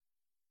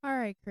All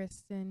right,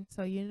 Kristen.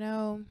 So,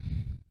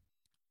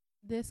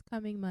 this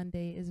coming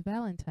Monday is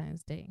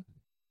Valentine's Day,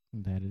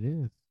 That it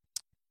is.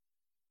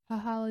 a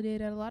holiday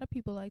that a lot of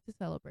people like to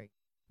celebrate.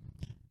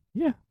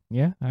 Yeah,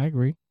 yeah, I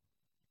agree.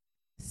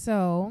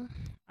 So,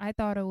 I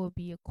thought it would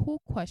be a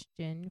cool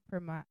question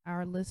for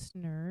our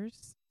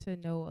listeners to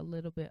know a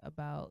little bit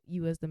about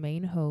you as the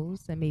main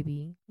host and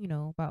maybe,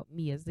 about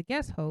me as the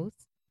guest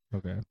host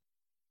Okay.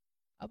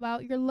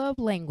 about your love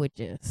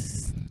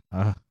languages.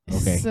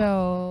 Okay.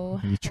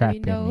 So, You we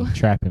trapping know me,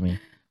 trapping me.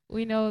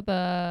 we know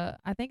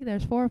I think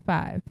there's four or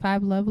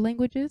five love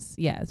languages.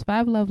 Yes,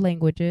 five love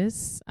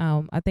languages.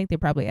 I think they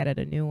probably added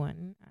a new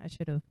one. I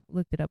should have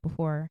looked it up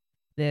before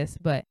this,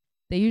 but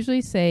they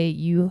usually say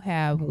you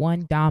have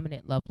one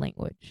dominant love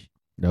language.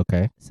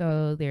 Okay.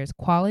 So there's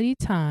quality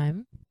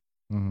time,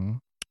 Mm-hmm.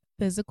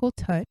 physical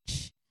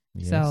touch.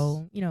 Yes.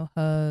 So,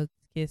 hugs,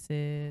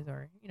 kisses,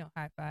 or,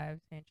 high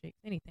fives, handshakes,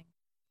 anything.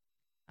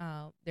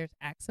 There's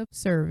acts of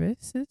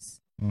services,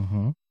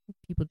 Mm-hmm.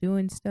 people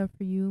doing stuff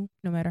for you,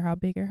 no matter how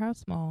big or how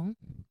small.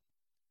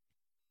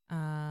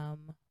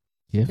 Um,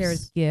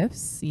 there's Gifts.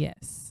 gifts.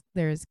 Yes,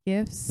 there's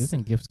gifts.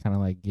 Isn't gifts kind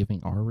of like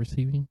giving or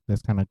receiving?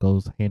 That's kind of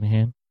goes hand in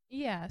hand.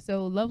 Yeah,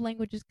 so love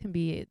languages can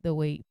be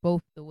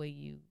both the way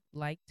you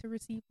like to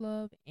receive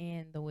love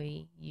and the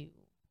way you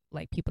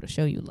like people to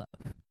show you love.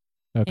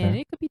 And Okay.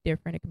 it could be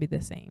different, it could be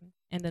the same.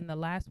 And then the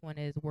last one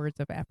is words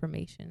of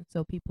affirmation.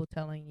 So people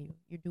telling you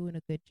you're doing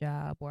a good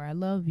job, or I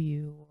love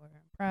you, or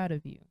I'm proud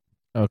of you.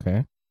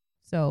 Okay.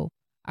 So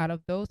out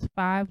of those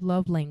five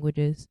love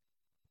languages,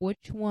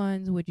 which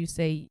ones would you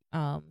say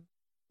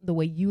the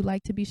way you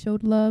like to be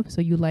showed love?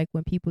 So you like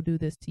when people do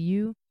this to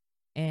you,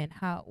 and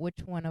how which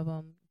one of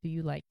them do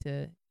you like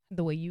to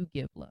the way you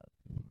give love?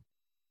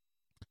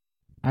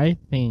 I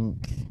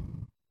think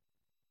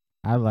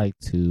I like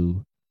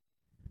to.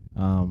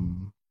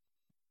 Um.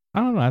 I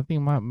don't know. I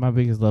think my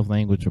biggest love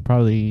language would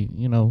probably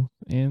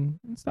and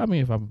stop me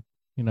if I'm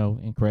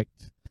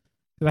incorrect.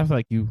 Because I feel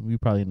like you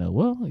probably know.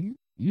 Well,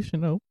 you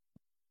should know.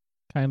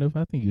 Kind of.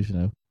 I think you should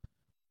know.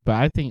 But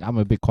I think I'm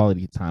a big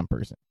quality time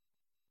person.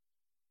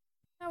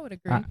 I would I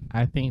agree.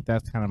 I think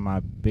that's kind of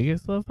my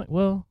biggest love.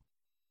 Well,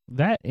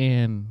 that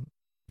and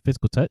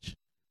physical touch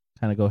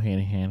kind of go hand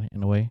in hand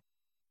in a way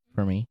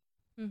for me.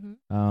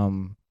 Mm-hmm.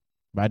 Um,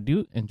 but I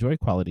do enjoy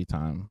quality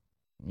time.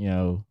 You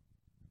know,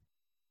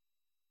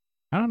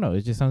 I don't know.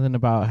 It's just something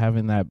about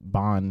having that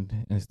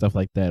bond and stuff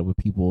like that with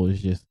people.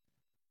 Is just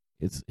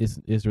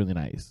it's really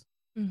nice.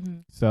 Mm-hmm.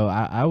 So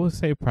I would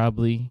say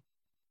probably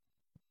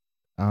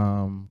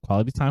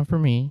quality time for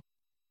me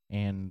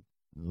and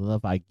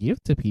love I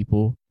give to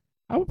people.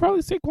 I would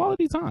probably say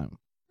quality time.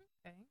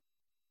 Okay.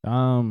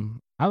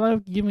 I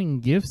love giving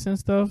gifts and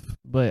stuff,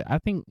 but I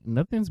think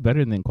nothing's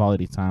better than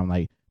quality time.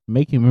 Like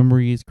making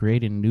memories,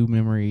 creating new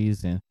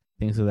memories, and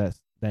things of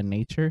that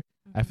nature.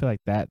 I Mm-hmm. feel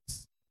like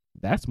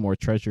that's more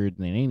treasured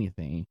than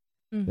anything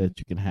Mm-hmm. that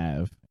you can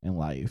have in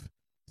life.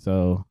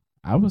 So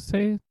I would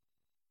say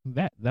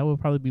that would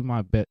probably be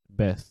my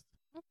best.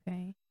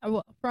 Okay.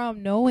 Well,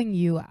 from knowing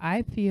you,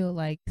 I feel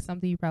like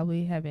something you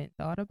probably haven't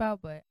thought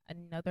about, but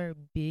another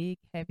big,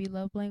 heavy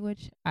love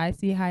language I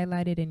see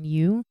highlighted in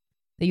you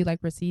that you like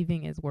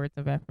receiving is words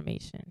of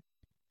affirmation.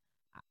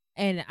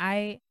 And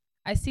I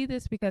see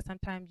this because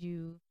sometimes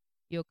you'll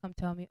come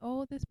tell me,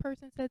 "Oh, this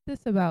person said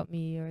this about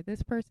me," or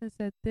 "This person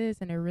said this,"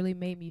 and it really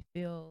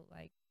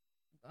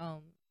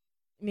um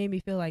made me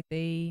feel like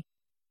they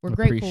were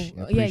grateful.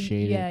 Yeah,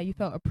 Appreciate it. yeah, you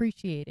felt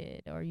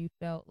appreciated, or you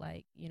felt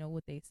like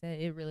what they said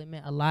it really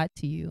meant a lot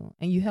to you,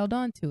 and you held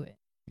on to it.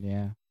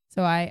 Yeah,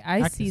 So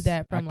I see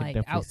that I from could like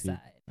definitely see.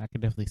 outside. I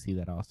could definitely see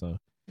that also.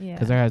 Because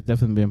Yeah. there has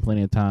definitely been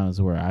plenty of times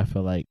where I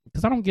feel like,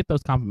 because I don't get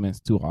those compliments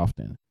too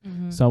often.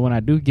 Mhm. So when I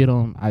do get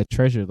them, I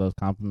treasure those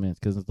compliments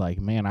because it's like,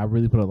 man, I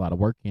really put a lot of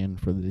work in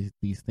for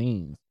these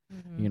things.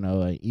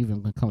 Mhm.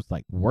 Even when it comes to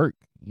like work,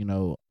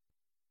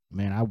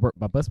 man, I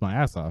bust my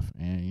ass off,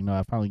 and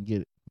I finally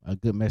get a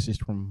good message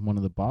from one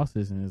of the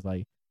bosses, and it's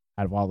like,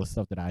 out of all the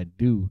stuff that I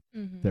do,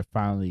 Mhm. they're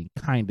finally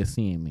kind of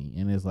seeing me,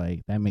 and it's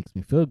like that makes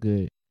me feel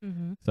good.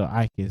 Mhm. So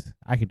I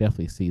could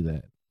definitely see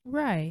that.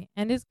 Right.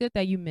 And it's good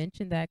that you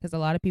mentioned that because a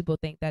lot of people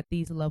think that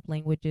these love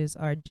languages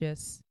are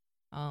just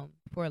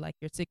for like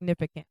your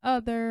significant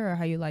other or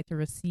how you like to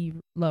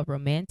receive love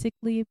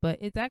romantically, but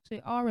it's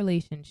actually all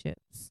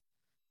relationships.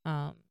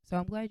 So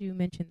I'm glad you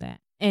mentioned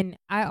that. And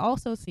I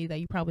also see that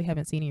you probably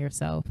haven't seen it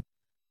yourself.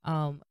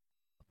 Um,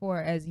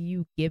 for as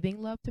you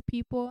giving love to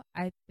people,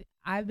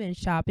 I've been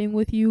shopping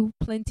with you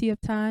plenty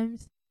of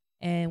times,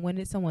 and when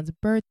it's someone's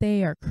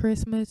birthday or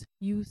Christmas,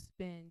 you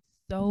spend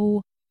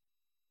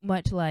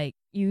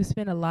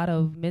a lot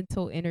of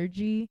mental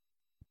energy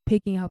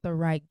picking out the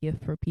right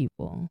gift for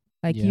people.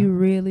 Like Yeah. you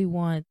really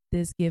want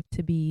this gift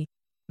to be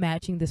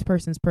matching this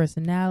person's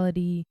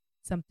personality,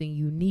 something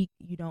unique.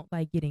 You don't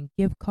like getting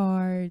gift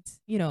cards,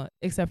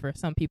 except for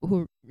some people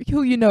who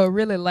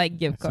really like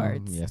gift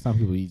cards. Some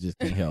people you just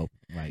can't help.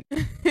 Like,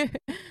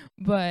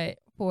 But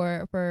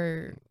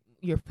for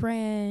your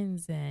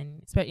friends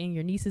and especially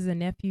your nieces and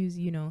nephews,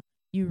 you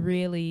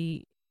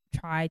really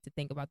try to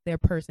think about their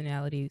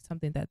personality,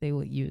 something that they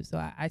would use. So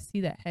I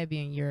see that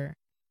heavy in your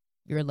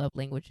love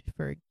language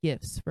for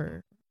gifts,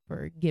 for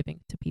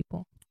giving to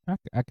people.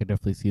 I could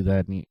definitely see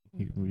that. And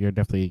you're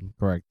definitely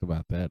correct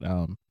about that.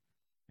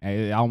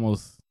 It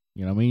almost,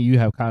 I mean, you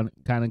have kind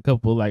of a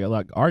couple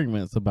like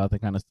arguments about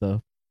that kind of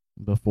stuff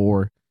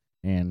before,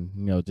 and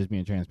just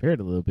being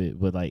transparent a little bit.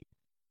 But like,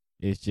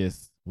 it's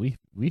just we've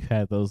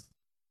had those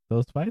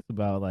fights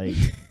about like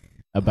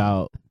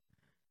about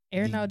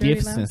airing out dirty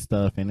gifts laundry? and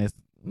stuff, and it's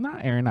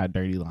not airing out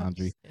dirty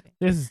laundry.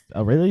 This is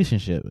a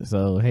relationship,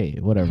 so hey,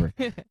 whatever.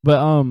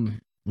 But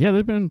yeah,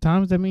 there's been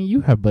times that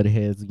you have butted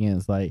heads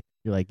against, like,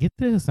 you're like, get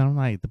this, and I'm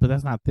like, but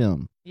that's not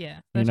them. Yeah,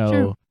 that's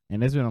true.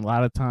 And there's been a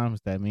lot of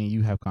times that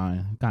you have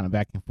kind of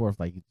back and forth,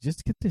 like,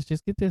 just get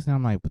this, and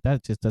I'm like, but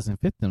that just doesn't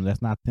fit them.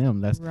 That's not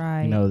them. That's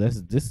right.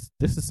 This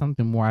is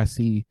something more I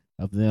see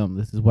of them.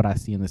 This is what I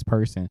see in this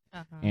person,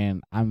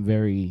 and I'm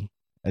very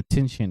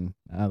attention.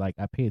 Like,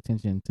 I pay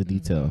attention to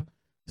detail,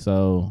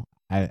 so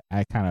I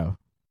kind of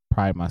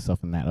pride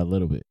myself in that a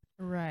little bit.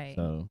 Right.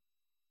 So,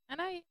 and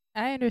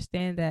I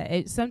understand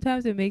that.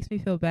 Sometimes it makes me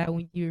feel bad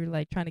when you're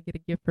like trying to get a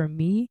gift from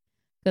me,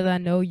 because I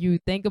know you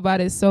think about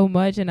it so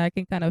much, and I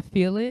can kind of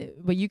feel it,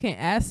 but you can't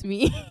ask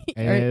me.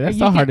 That's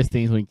the hardest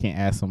thing, when you can't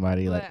ask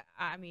somebody. But, like,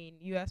 I mean,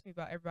 you asked me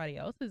about everybody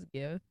else's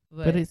gift,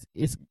 but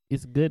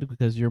it's good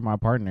because you're my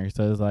partner,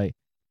 so it's like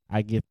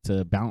I get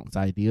to bounce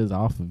ideas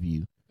off of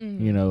you.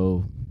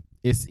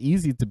 It's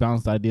easy to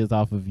bounce ideas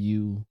off of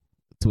you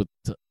to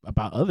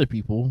about other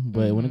people,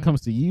 but when it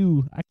comes to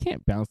you, I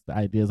can't bounce the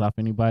ideas off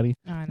anybody,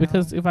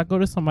 because if I go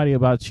to somebody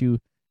about you,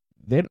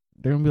 they're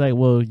gonna be like,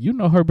 well, you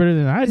know her better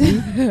than I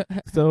do,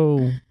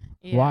 so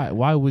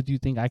why would you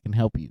think I can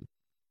help you?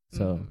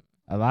 So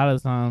a lot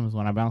of times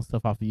when I bounce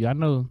stuff off of you, I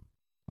know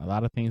a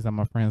lot of things that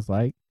my friends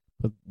like,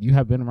 but you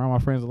have been around my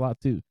friends a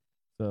lot too,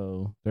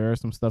 so there are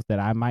some stuff that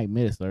I might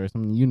miss, or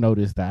something you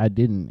noticed that I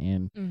didn't,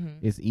 and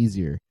it's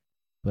easier.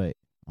 But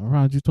I'm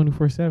around you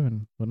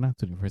 24/7. Well, not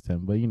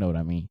 24/7, but you know what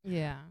I mean.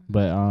 Yeah.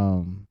 But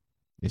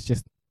it's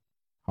just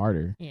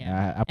harder.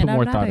 Yeah. I put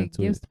more thought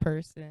into it. I'm not a gifts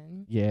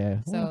person. Yeah.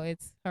 So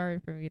it's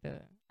hard for me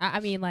to. I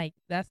mean, like,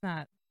 that's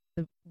not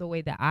the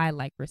way that I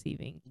like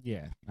receiving.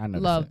 Yeah, I know.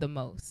 Love the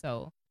most.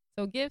 So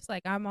gifts,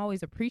 like, I'm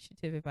always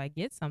appreciative if I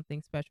get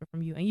something special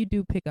from you, and you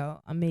do pick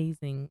out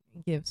amazing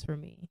gifts for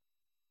me.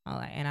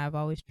 And I've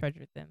always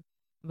treasured them.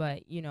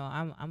 But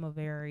I'm a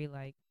very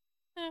like,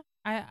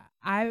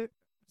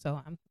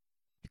 so I'm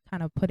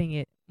kind of putting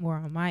it more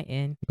on my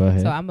end. Go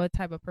ahead. So I'm a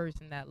type of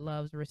person that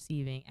loves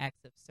receiving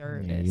acts of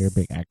service. Yeah, you're a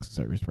big acts of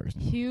service person.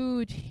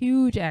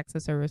 Huge acts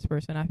of service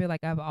person. I feel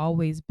like I've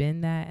always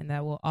been that, and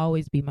that will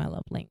always be my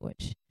love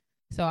language.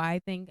 So I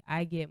think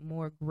I get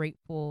more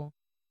grateful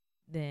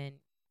than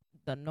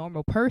the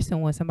normal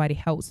person when somebody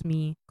helps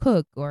me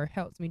cook or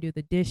helps me do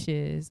the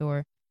dishes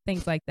or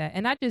things like that.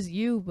 And not just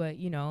you, but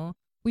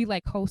we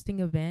like hosting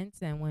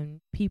events, and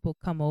when people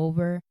come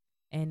over,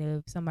 and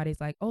if somebody's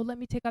like, oh, let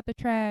me take out the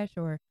trash,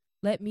 or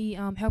let me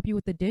help you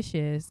with the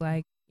dishes.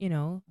 Like,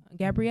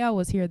 Gabrielle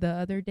was here the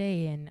other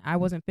day, and I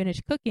wasn't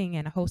finished cooking,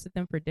 and I hosted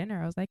them for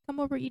dinner. I was like, come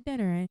over, eat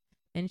dinner.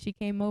 And she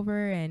came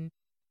over, and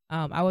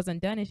I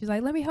wasn't done, and she's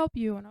like, let me help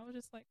you. And I was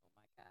just like, oh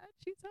my God,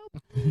 she's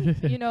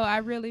helping me. I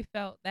really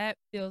felt that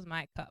fills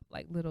my cup,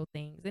 like little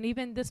things. And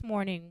even this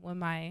morning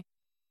when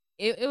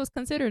it was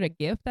considered a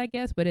gift, I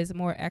guess, but it's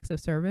more acts of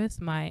service.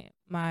 My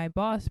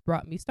boss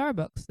brought me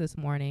Starbucks this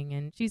morning,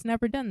 and she's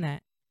never done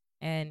that.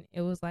 And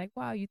it was like,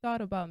 wow, you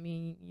thought about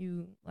me.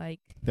 You like,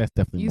 that's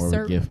definitely more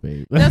of a gift,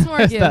 babe. That's more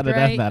a gift, right?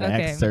 That's not an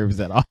act of service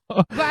at all.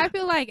 But I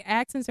feel like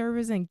acts and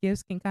service and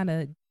gifts can kind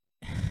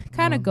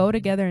of go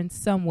together in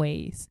some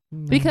ways.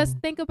 Because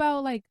think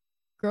about like,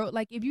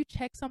 like if you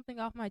check something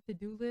off my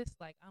to-do list,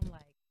 like I'm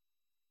like,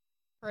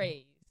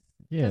 praise.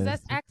 Because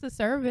that's acts of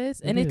service,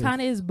 and it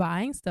kind of is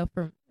buying stuff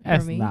for me.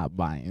 That's not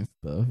buying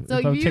stuff. So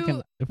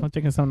if I'm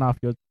checking something off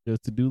your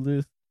to-do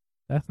list,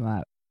 that's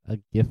not a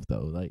gift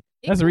though. Like,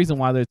 that's the reason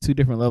why there are two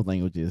different love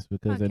languages,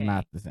 because they're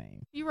not the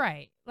same. You're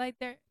right. Like,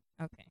 they're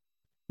okay.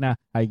 Now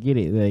I get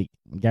it. Like,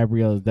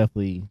 Gabrielle is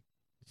definitely,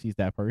 she's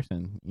that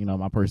person.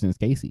 My person is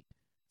Casey.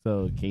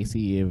 So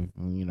Casey, if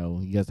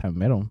you guys haven't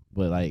met him,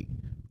 but like,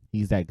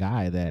 he's that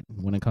guy that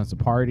when it comes to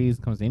parties,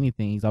 comes to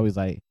anything, he's always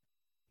like,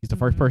 he's the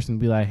first person to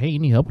be like, hey, you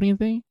need help with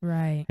anything?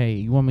 Right. Hey,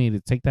 you want me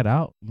to take that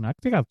out? I can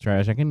take out the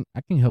trash. I can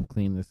help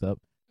clean this up.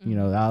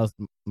 That was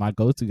my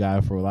go-to guy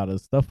for a lot of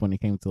stuff when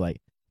it came to like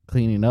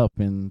cleaning up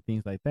and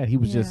things like that. He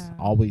was just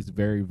always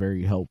very,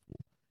 very helpful.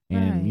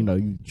 And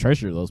you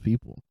treasure those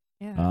people.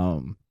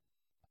 Yeah.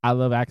 I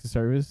love acts of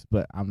service,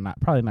 but I'm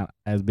probably not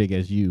as big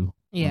as you.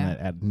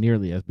 Yeah.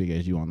 Nearly as big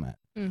as you on that.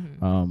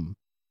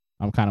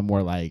 I'm kind of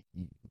more like,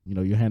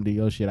 you handle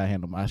your shit, I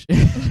handle my shit.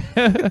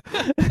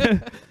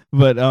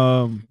 But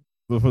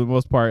for the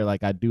most part,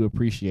 like, I do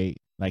appreciate,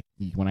 like,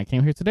 when I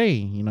came here today,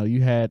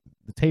 you had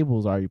the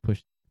tables already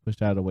pushed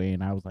out of the way,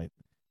 and I was like,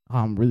 oh,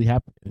 I'm really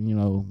happy,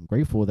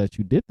 grateful that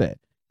you did that,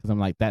 because I'm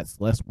like, that's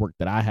less work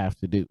that I have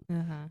to do.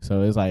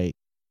 So it's like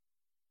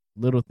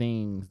little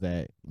things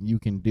that you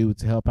can do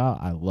to help out.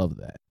 I love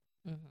that.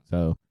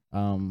 So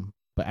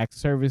But acts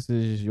of service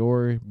is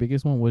your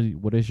biggest one.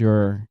 What is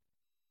your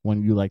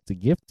one you like to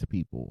give to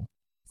people?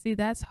 See,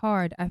 that's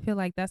hard. I feel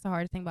like that's the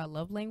hardest thing about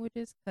love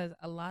languages because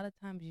a lot of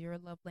times your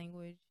love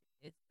language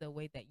is the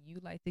way that you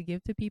like to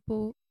give to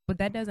people, but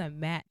that doesn't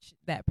match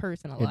that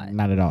person a lot.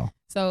 Not at all.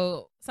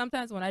 So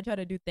sometimes when I try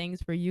to do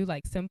things for you,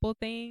 like simple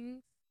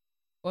things,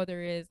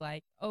 whether it's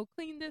like, oh,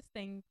 clean this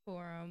thing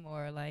for him,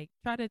 or like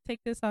try to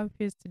take this off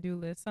his to do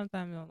list,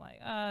 sometimes I'm like,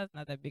 it's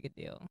not that big a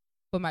deal.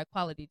 But my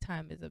quality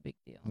time is a big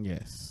deal.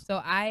 Yes.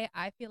 So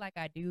I feel like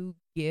I do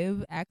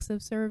give acts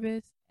of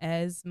service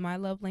as my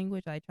love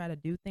language. I try to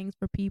do things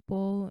for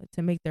people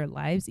to make their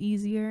lives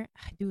easier.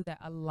 I do that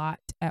a lot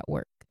at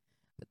work.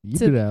 You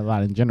do that a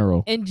lot in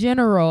general.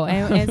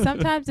 And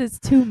sometimes it's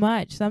too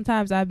much.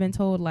 Sometimes I've been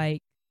told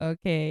like,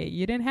 okay,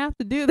 you didn't have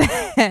to do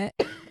that.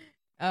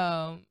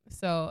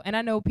 So, and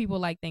I know people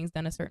like things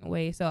done a certain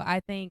way. So I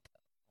think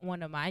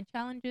one of my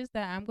challenges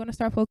that I'm going to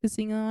start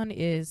focusing on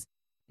is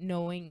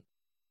knowing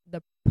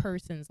the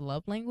person's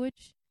love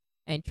language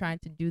and trying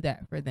to do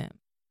that for them.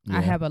 Yeah.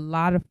 I have a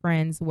lot of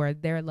friends where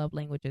their love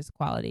language is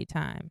quality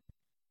time.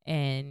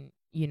 And,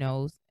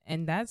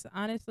 and that's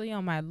honestly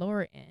on my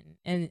lower end.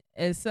 And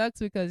it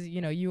sucks because,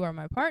 you are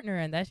my partner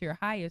and that's your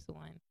highest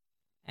one.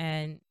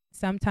 And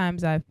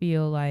sometimes I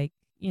feel like,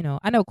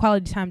 I know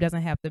quality time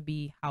doesn't have to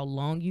be how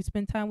long you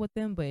spend time with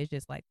them, but it's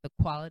just like the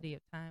quality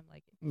of time.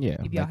 Like,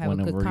 if y'all have a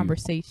good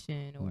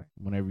conversation or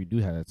whenever you do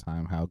have that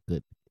time, how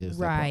good is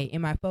that? Right.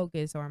 Am I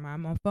focused, or am I on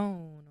my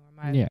phone,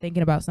 or am I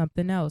thinking about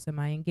something else? Am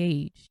I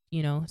engaged?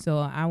 So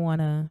I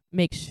want to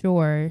make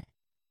sure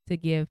to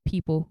give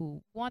people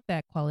who want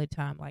that quality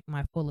time like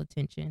my full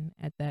attention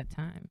at that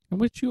time.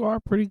 Which you are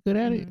pretty good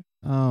at it.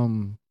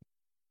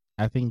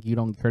 I think you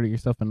don't credit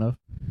yourself enough.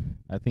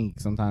 I think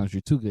sometimes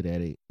you're too good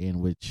at it, in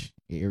which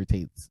it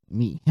irritates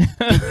me.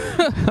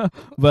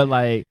 But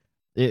like,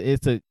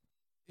 it's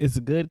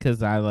good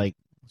because I like,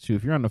 shoot,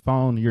 if you're on the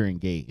phone, you're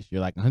engaged. You're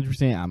like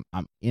 100%.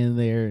 I'm in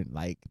there.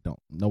 Like, don't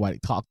nobody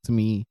talk to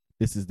me.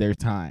 This is their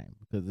time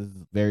because this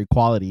is very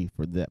quality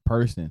for that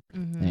person,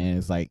 and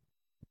it's like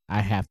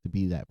I have to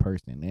be that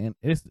person, and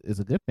it's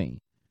a good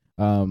thing.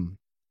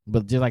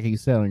 But just like you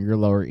said, on your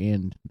lower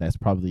end, that's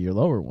probably your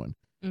lower one.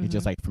 It's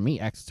just like for me,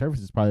 acts of service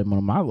is probably one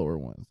of my lower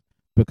ones,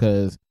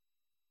 because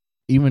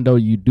even though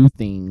you do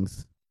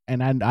things,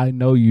 and I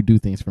know you do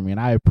things for me, and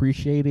I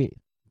appreciate it,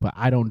 but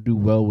I don't do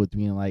well with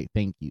being like,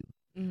 thank you.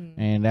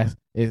 And that's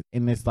it.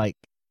 And it's like,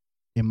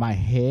 in my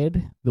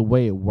head, the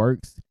way it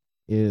works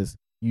is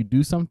you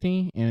do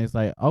something and it's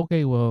like,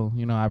 okay, well,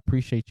 I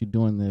appreciate you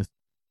doing this,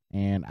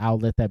 and I'll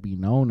let that be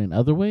known in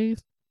other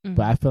ways.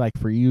 But I feel like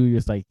for you,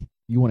 it's like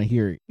you want to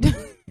hear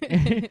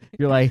it.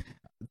 You're like,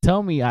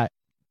 tell me,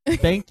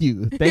 thank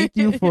you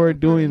for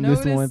doing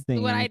this one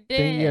thing. What I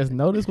did. Yes,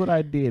 notice what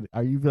I did.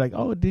 Are you like,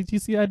 oh, did you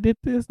see I did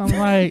this? I'm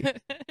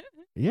like,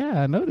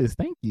 yeah, I noticed.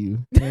 Thank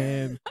you.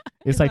 And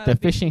it's like the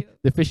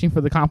fishing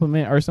for the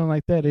compliment or something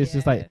like that. It's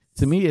just like,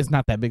 to me, it's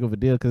not that big of a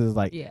deal, because it's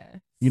like,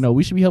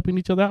 we should be helping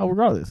each other out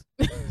regardless.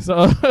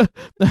 So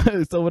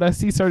when I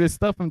see certain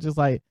stuff, I'm just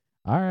like,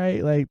 all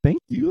right, like, thank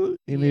you.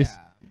 And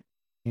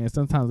and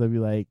sometimes I'll be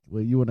like,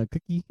 well, you want a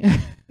cookie?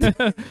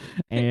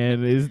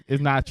 And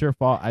it's not your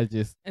fault.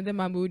 And then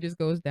my mood just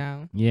goes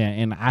down. Yeah,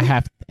 and I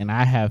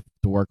have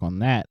to work on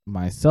that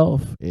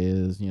myself,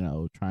 is,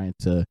 trying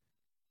to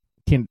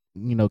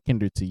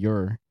kinder to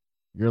your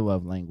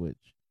love language,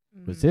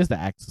 which is the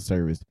acts of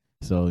service.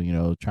 So,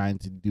 trying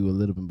to do a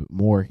little bit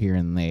more here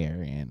and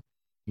there. And,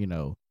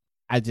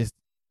 I just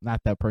not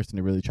that person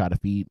to really try to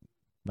feed,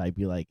 like,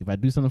 be like, if I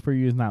do something for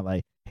you, it's not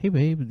like, hey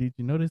babe, did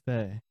you notice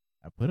that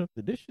I put up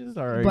the dishes?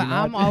 Or but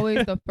I'm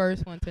always the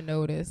first one to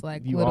notice,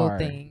 like, little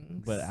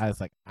things. But I was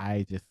like,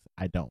 I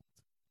don't.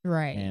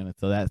 Right. And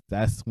so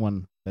that's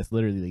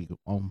literally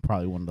on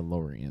probably one of the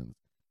lower ends.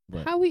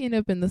 But how we end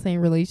up in the same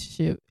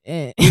relationship?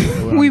 And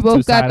we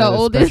both got the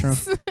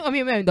oldest. I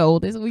mean, maybe the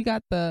oldest. We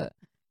got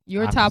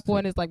your opposite. Top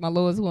one is like my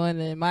lowest one,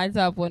 and my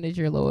top one is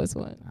your lowest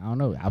one. I don't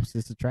know.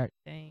 Opposites attract.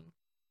 Dang.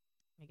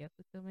 I guess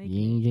we still make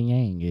yin and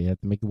yang. You have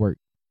to make it work.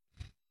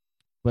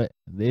 But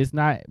it's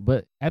not.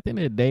 But at the end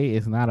of the day,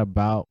 it's not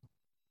about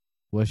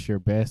what's your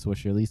best,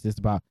 what's your least. It's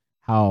about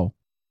how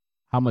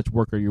much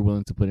work are you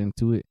willing to put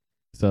into it.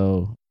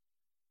 So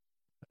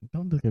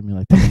don't look at me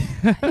like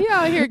that. You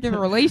out here giving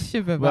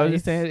relationship advice. But I'm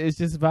just saying, it's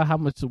just about how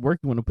much work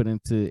you want to put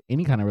into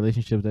any kind of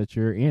relationship that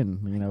you're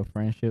in.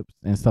 Friendships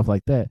and stuff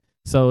like that.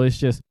 So it's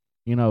just,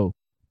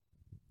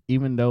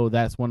 even though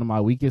that's one of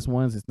my weakest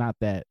ones, it's not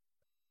that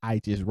I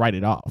just write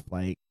it off.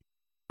 Like,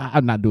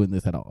 I'm not doing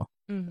this at all.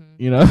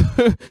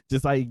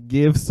 Just like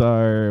gifts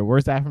or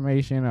words of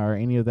affirmation or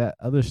any of that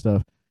other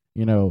stuff.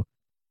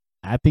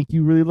 I think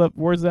you really love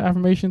words of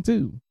affirmation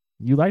too.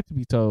 You like to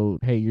be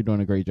told, hey, you're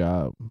doing a great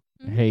job.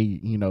 Hey,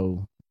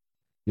 you're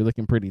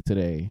looking pretty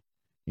today.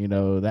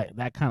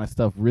 That kind of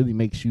stuff really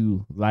makes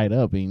you light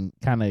up and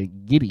kind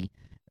of giddy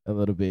a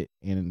little bit.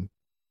 And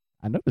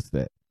I noticed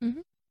that.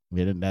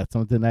 And that's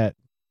something that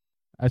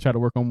I try to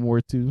work on more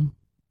too.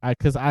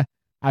 Because I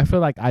feel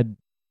like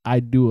I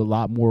do a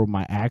lot more with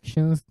my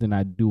actions than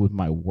I do with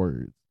my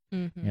words.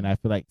 Mm-hmm. And I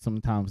feel like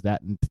sometimes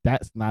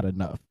that's not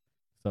enough.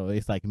 So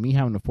it's like me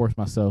having to force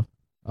myself,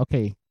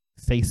 okay,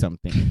 say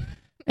something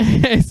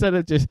instead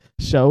of just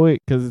show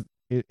it, because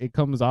it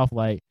comes off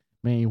like,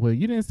 man, well,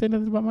 you didn't say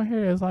nothing about my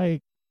hair. It's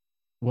like,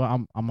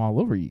 well, I'm all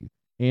over you.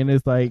 And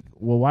it's like,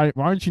 well, why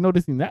aren't you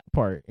noticing that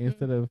part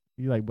instead of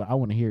you like, but I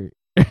want to hear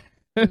it.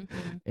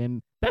 Mm-hmm.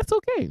 And that's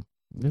okay.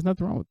 There's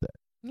nothing wrong with that.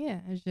 Yeah,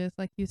 it's just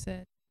like you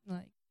said,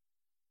 like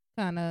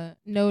kind of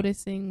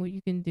noticing what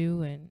you can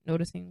do and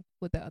noticing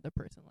what the other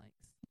person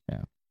likes.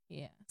 Yeah.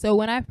 Yeah. So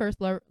when I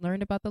first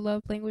learned about the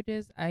love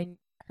languages, I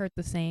heard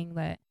the saying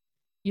that,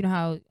 you know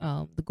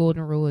how the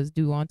golden rule is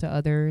do unto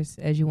others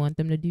as you want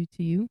them to do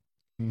to you.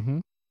 Mm-hmm.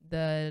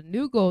 The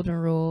new golden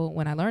rule,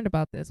 when I learned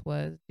about this,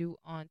 was do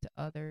unto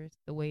others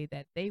the way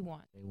that they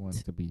want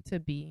it to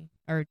be.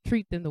 or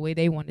treat them the way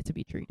they want it to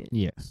be treated.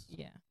 Yes.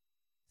 Yeah.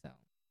 So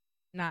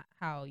not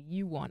how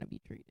you want to be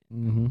treated.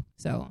 Mm-hmm.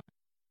 So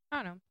I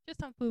don't know, just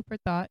some food for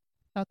thought.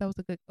 Thought that was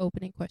a good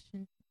opening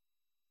question.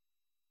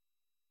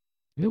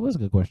 It was a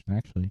good question,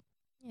 actually.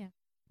 Yeah.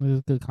 It was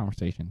a good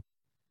conversation.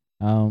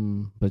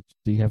 But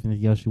do you have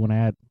anything else you want to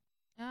add?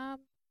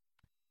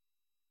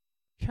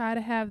 Try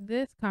to have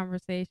this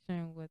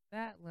conversation with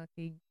that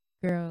lucky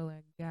girl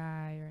or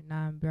guy or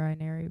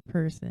non-binary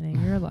person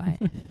in your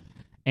life.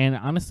 And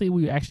honestly,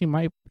 we actually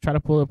might try to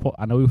pull a poll.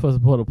 I know we were supposed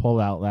to pull the poll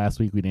out last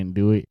week. We didn't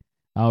do it.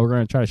 We're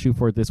going to try to shoot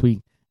for it this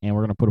week, and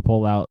we're going to put a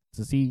poll out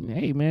to see,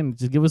 hey, man,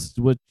 just give us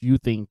what you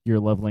think your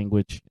love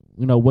language,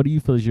 what do you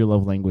feel is your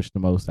love language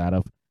the most out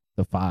of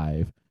the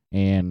 5?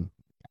 And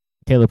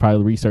Kayla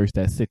probably researched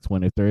that 6th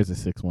one, if there is a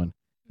 6th one,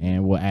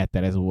 and we'll add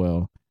that as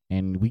well.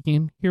 And we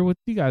can hear what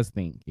you guys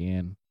think,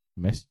 and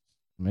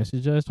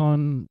message us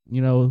on,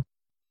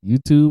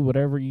 YouTube,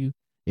 whatever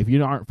if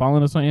you aren't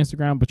following us on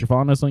Instagram, but you're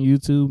following us on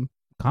YouTube,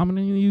 comment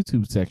in the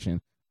YouTube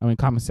section.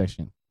 Comment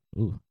section.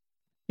 Ooh.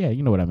 Yeah,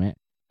 you know what I meant.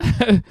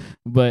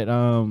 But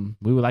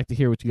we would like to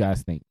hear what you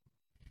guys think.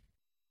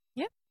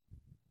 Yep.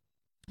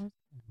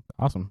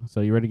 Awesome.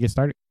 So you ready to get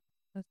started?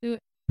 Let's do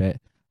it.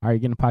 Bet. All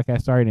right, getting the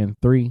podcast started in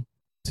 3,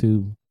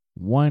 2,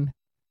 1.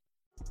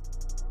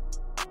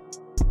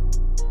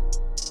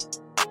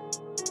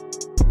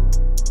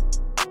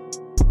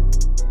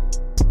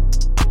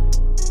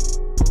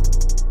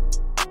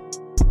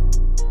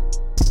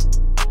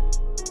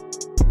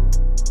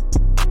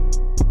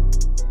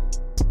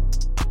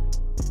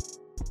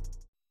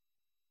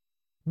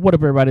 What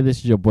up, everybody? This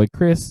is your boy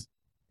Chris.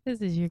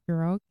 This is your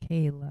girl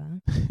Kayla.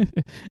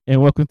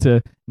 And welcome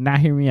to Not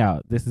Hear Me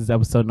Out. This is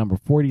episode number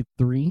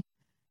 43.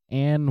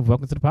 And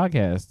welcome to the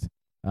podcast.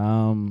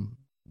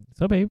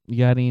 So babe, you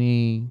got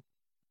any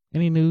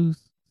news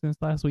since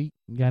last week?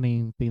 You got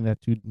anything that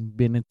you've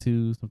been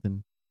into,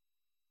 something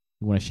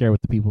you want to share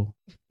with the people?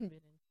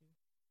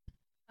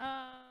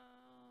 I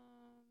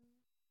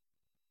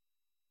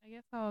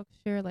guess I'll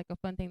share like a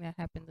fun thing that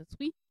happened this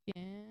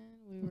weekend.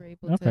 We were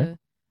able to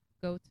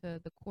go to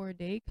the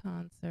Cordae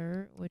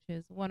concert, which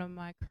is one of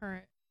my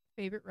current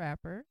favorite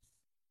rappers.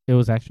 It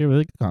was actually a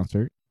really good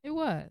concert. It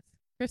was.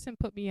 Kristen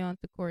put me on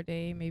to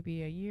Cordae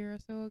maybe a year or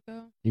so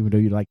ago. Even though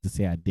you'd like to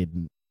say I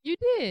didn't. You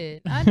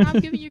did.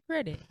 I'm giving you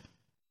credit.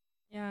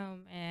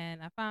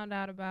 And I found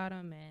out about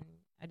him, and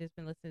I just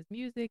been listening to his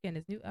music, and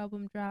his new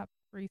album dropped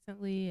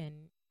recently, and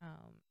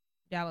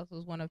Dallas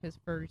was one of his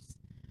first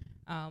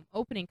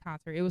opening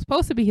concert. It was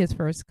supposed to be his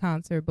first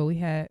concert, but we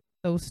had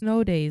those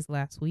snow days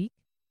last week.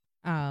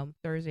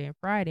 Thursday and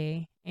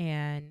Friday,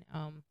 and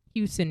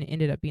Houston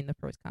ended up being the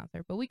first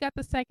concert, but we got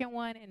the second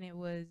one, and it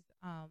was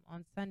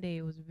on Sunday.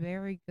 It was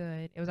very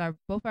good. It was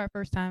both our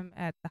first time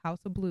at the House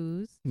of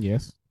Blues,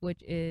 yes,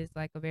 which is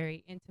like a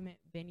very intimate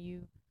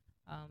venue,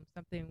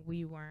 something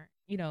we weren't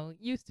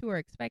used to or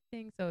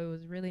expecting. So it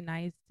was really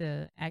nice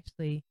to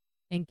actually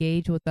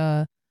engage with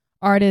the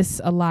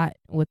artists a lot,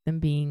 with them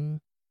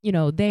being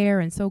there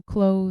and so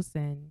close,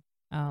 and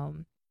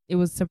it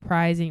was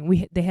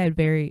surprising. They had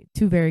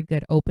two very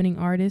good opening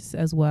artists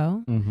as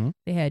well. Mm-hmm.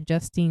 They had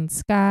Justine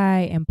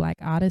Skye and Black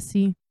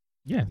Odyssey.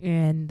 Yeah.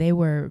 And they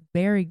were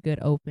very good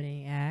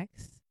opening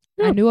acts.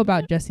 Yeah. I knew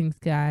about Justine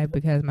Skye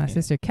because my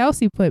sister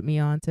Kelsey put me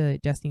on to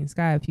Justine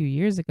Skye a few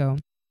years ago.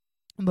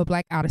 But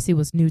Black Odyssey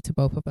was new to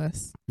both of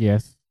us.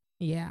 Yes.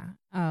 Yeah.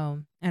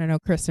 And I know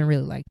Kristen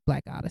really liked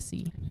Black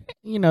Odyssey.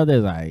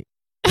 There's like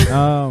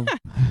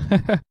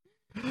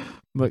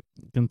but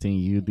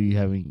continue. Do you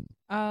have any?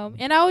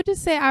 And I would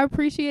just say I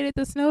appreciated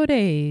the snow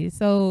days.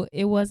 So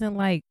it wasn't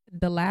like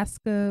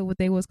Dalaska, what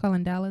they was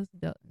calling Dallas,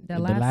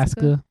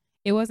 Dalaska.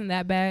 It wasn't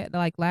that bad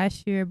like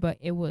last year, but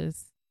it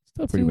was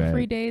still pretty 2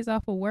 free days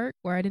off of work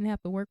where I didn't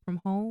have to work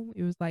from home.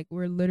 It was like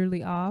we're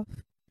literally off.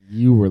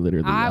 You were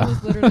literally off. I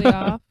was literally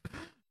off.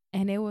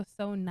 And it was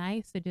so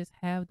nice to just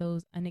have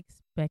those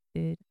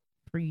unexpected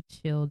free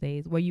chill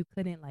days where you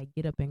couldn't like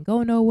get up and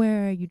go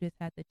nowhere. You just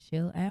had to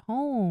chill at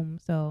home.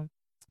 So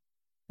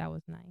that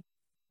was nice.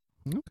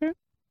 Okay.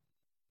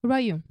 What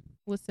about you?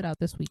 What stood out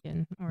this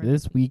weekend?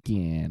 This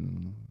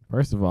weekend,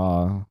 first of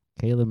all,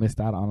 Kayla missed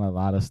out on a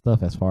lot of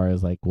stuff as far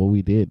as like what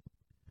we did.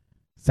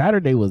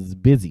 Saturday was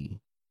busy.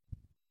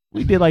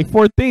 We did like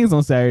 4 things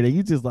on Saturday.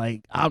 You just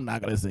like, I'm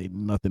not gonna say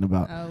nothing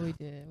about. Oh, we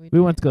did. We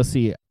went to go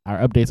see our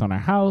updates on our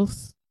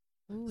house.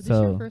 Ooh, this is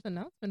So- your first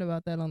announcement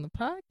about that on the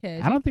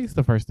podcast. I don't think it's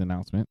the first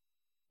announcement.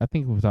 I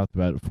think we've talked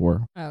about it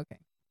before. Oh, okay.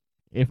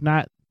 If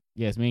not,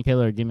 yes, me and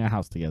Kayla are getting a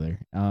house together.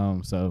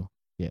 So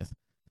yes,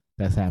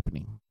 that's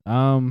happening.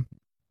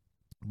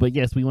 But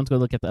yes, we want to go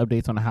look at the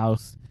updates on the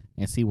house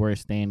and see where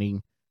it's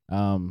standing.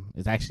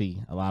 It's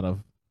actually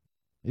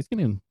it's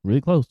getting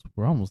really close.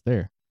 We're almost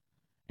there.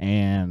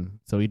 And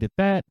so we did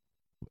that.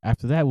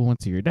 After that, we went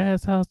to your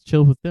dad's house,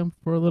 chilled with them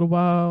for a little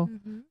while,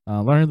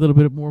 learned a little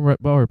bit more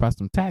about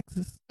some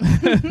taxes.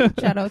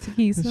 Shout out to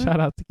Kisa. Shout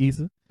out to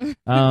Kisa.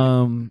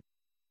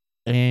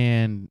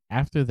 And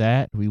after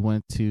that, we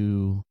went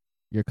to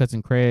your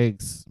cousin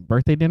Craig's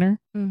birthday dinner.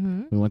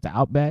 Mm-hmm. We went to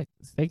Outback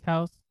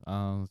Steakhouse.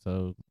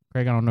 So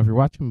Craig, I don't know if you're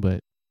watching,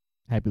 but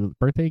happy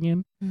birthday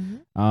again.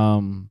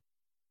 Mm-hmm.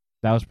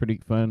 That was pretty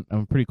fun.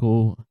 Pretty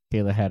cool.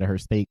 Kayla had her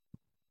steak.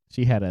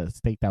 She had a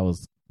steak that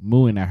was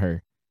mooing at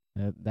her.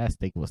 That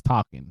steak was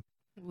talking.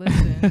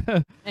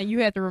 Listen, and you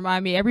had to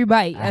remind me every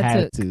bite I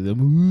had to. The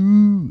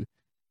moo.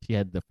 She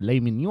had the filet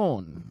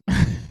mignon.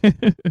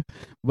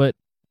 But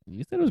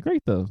you said it was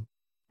great though.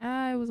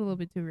 It was a little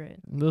bit too red.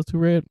 A little too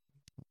red.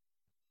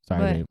 Sorry,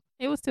 But babe.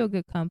 it was still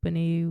good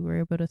company. We were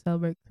able to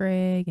celebrate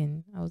Craig,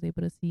 and I was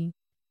able to see,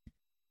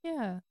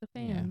 the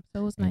fam. Yeah.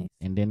 So it was nice.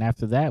 And then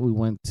after that, we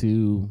went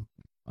to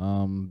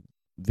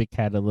Vic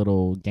had a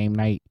little game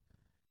night.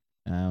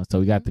 So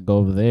we got to go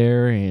over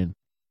there and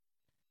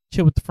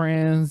chill with the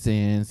friends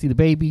and see the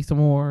baby some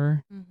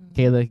more. Mm-hmm.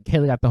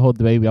 Kayla got to hold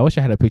the baby. I wish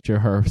I had a picture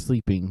of her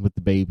sleeping with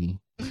the baby.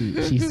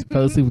 She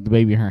fell asleep with the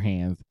baby in her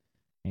hands.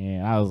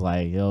 And I was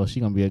like, yo,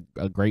 she's going to be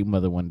a great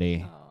mother one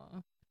day. Aw,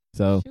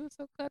 So, she was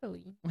so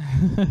cuddly.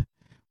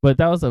 but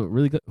that was a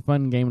really good,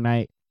 fun game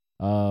night.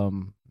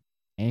 And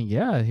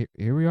yeah,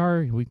 here we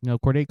are. We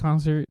Corday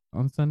concert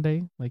on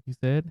Sunday, like you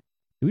said.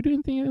 Did we do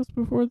anything else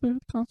before the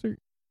concert?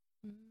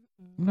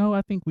 Mm-mm. No,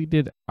 I think we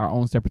did our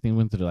own separate thing. We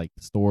went to the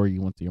store.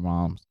 You went to your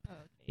mom's. Okay.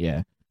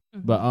 Yeah.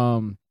 Mhm.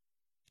 But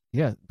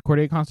yeah,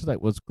 Corday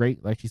concert was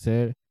great, like she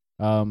said.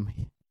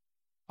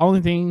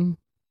 Only thing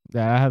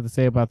that I have to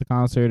say about the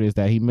concert is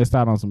that he missed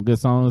out on some good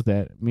songs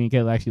that me and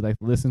Kayla actually like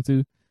to listen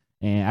to.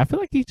 And I feel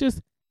like it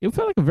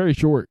felt like a very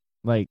short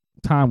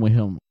time with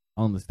him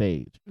on the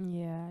stage.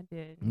 Yeah, I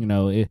did.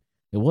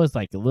 It was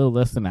like a little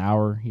less than an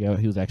hour. Yeah,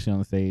 he was actually on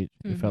the stage.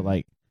 It felt Mhm.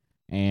 like,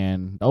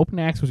 and the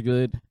opening acts was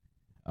good.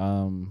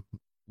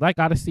 Like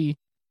Odyssey,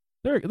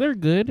 they're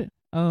good.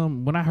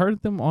 When I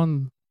heard them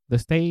on the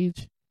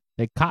stage,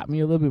 they caught me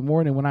a little bit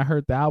more than when I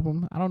heard the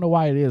album. I don't know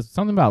why it is.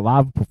 Something about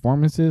live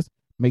performances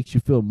makes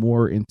you feel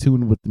more in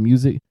tune with the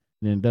music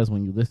than it does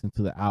when you listen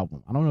to the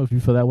album. I don't know if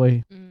you feel that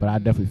way, but I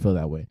definitely feel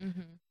that way.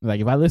 Mm-hmm.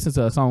 Like if I listen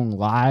to a song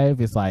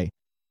live, it's like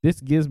this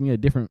gives me a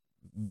different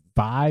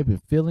vibe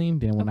and feeling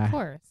than when Of I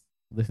course.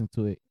 listen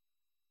to it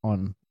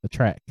on the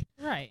track.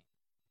 Right.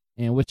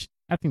 And which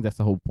I think that's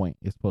the whole point.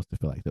 It's supposed to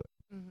feel like that.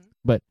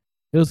 Mm-hmm.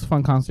 It was a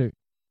fun concert,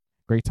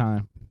 great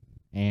time,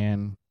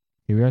 and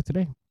here we are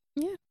today.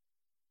 Yeah.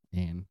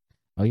 And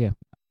oh yeah,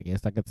 I guess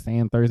I got to stay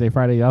in Thursday,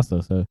 Friday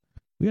also. So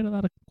we had a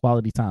lot of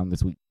quality time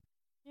this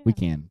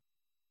weekend.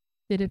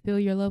 Did it feel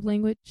your love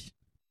language?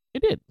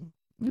 It did.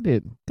 It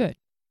did. Good.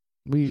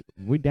 We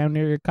down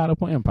there caught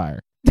up on Empire.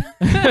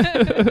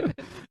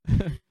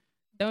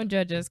 Don't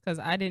judge us because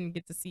I didn't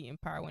get to see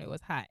Empire when it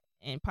was hot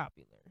and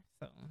popular.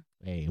 So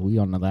Hey, we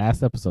on the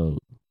last episode.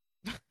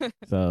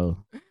 So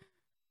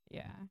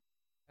yeah.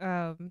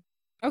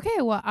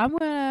 Okay, well, I'm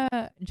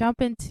gonna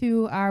jump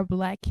into our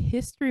Black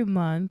History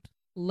Month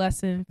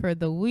lesson for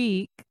the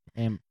week.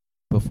 and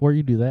before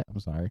you do that, I'm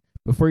sorry.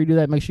 Before you do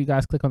that, make sure you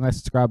guys click on that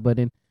subscribe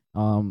button,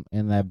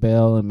 and that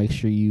bell, and make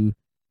sure you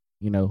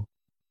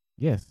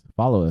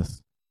follow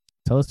us.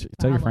 Tell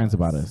your friends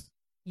about us.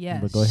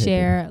 Yes, But go ahead,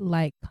 share,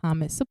 like,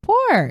 comment,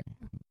 support.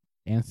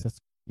 And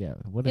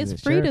what is it?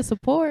 It's free to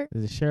support.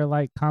 Is it share,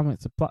 like,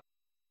 comment, supply?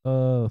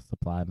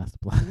 Supply, not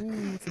supply.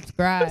 Ooh,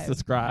 subscribe.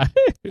 Subscribe.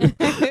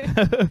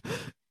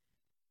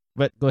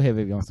 But go ahead,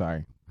 baby. I'm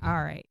sorry.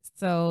 All right.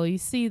 So you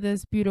see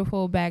this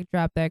beautiful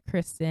backdrop that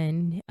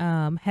Kristen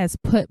has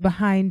put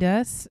behind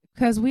us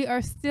because we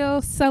are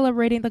still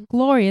celebrating the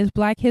glorious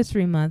Black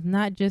History Month,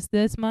 not just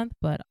this month,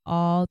 but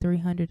all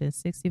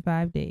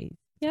 365 days.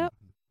 Yep.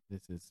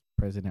 This is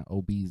President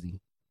Obeezy.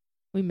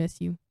 We miss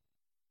you.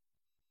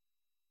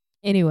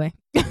 Anyway,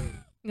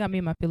 got me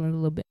in my feelings a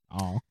little bit.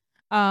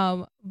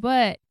 Oh,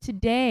 But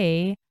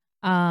today,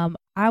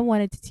 I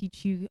wanted to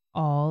teach you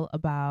all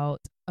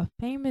about a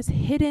famous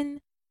hidden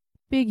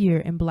figure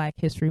in Black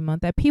History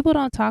Month that people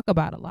don't talk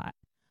about a lot.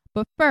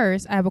 But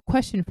first, I have a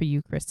question for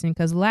you, Kristen,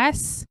 because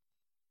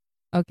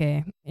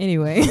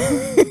anyway,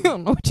 I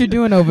don't know what you're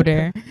doing over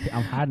there.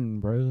 I'm hiding,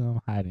 bro.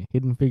 I'm hiding.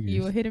 Hidden figures.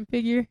 You a hidden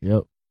figure?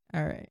 Yep.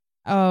 All right.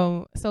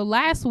 So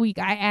last week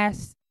I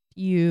asked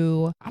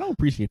you, I don't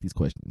appreciate these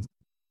questions.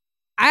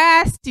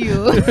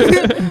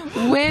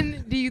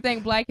 when do you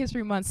think Black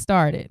History Month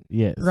started?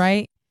 Yes.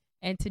 Right?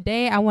 And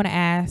today I want to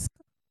ask,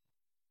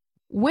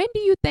 when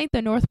do you think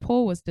the North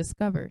Pole was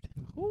discovered?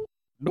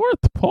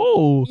 North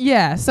Pole.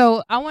 Yeah.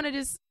 So I want to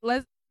just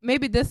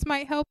maybe this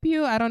might help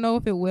you. I don't know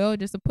if it will,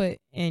 just to put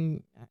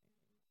in,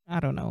 I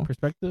don't know,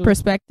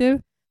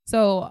 perspective.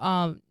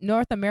 So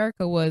North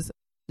America was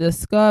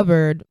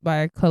discovered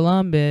by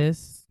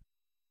Columbus.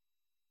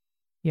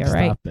 Yeah, Stop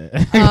right.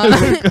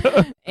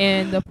 That.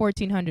 In the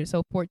 1400s,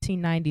 so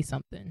 1490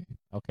 something.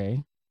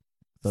 Okay.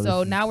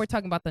 So now we're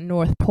talking about the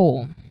North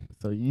Pole.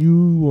 So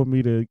you want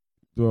me to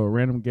do a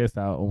random guess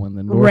out on when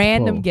the North Pole?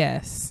 Random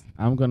guess.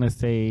 I'm gonna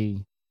say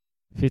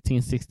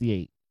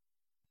 1568.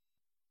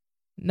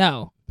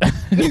 No.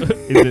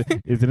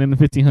 Is it in the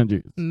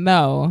 1500s?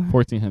 No.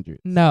 1400s?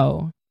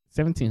 No.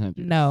 1700s?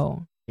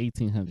 No.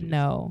 1800s?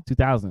 No.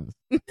 2000s?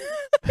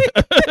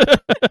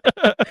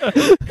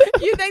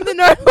 You think the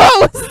North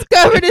Pole was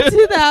discovered in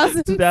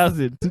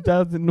 2000?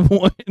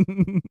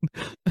 2001.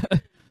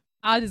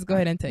 I'll just go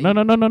ahead and tell you.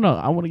 No.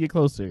 I want to get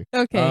closer.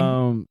 Okay.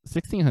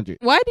 1600.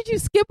 Why did you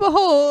skip a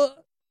whole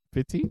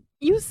 15?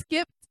 You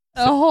skipped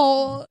a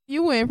whole.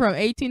 You went from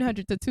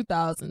 1800 to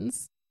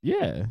 2000s.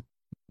 Yeah.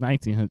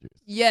 1900s.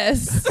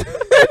 Yes.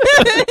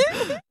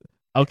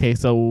 Okay,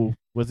 so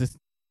was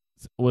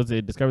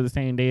it discovered the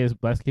same day as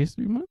Black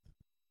History Month?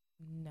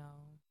 No.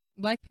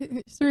 Black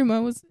History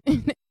Month was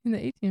in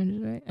the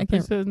 1800s, right? I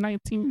can't. It says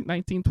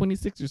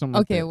 1926 or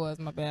something. Okay, like it was.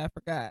 My bad. I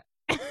forgot.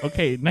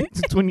 Okay,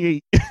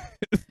 1928.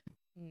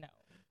 No.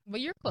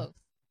 But you're close.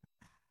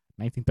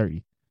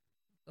 1930.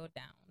 Go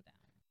down.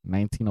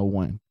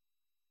 1901.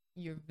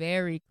 You're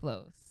very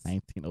close.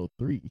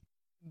 1903.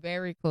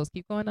 Very close.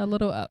 Keep going a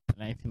little up.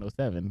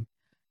 1907.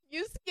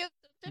 You skipped.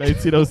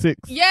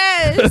 1906.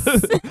 Yes.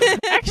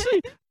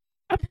 Actually,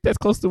 I think that's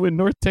close to when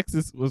North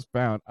Texas was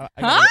found.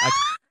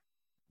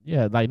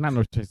 Yeah, like not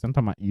North Texas. I'm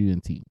talking about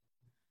UNT.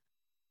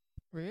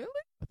 Really?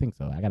 I think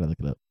so. I gotta look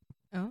it up.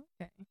 Oh,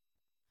 okay.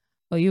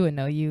 Well, you would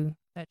know.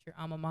 That's your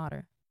alma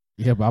mater.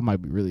 Yeah, but I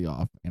might be really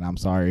off, and I'm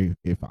sorry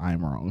if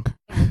I'm wrong.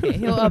 Okay,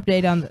 he'll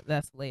update on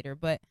that later.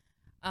 But,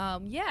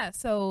 yeah.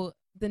 So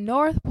the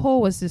North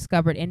Pole was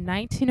discovered in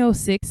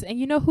 1906, and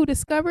you know who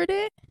discovered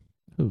it?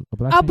 Who?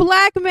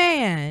 Black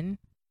man.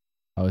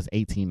 Oh, it's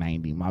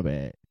 1890. My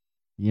bad.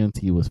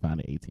 UNT was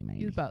founded in 1890.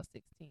 He was about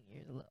 16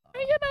 years old.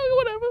 You know,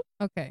 whatever.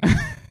 Okay.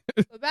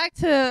 So back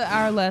to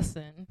our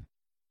lesson,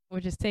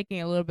 which is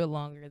taking a little bit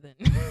longer than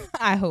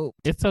I hoped.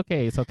 It's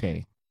okay. It's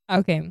okay.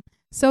 Okay.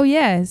 So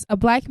yes, a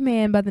black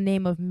man by the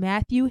name of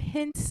Matthew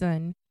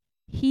Henson,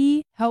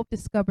 he helped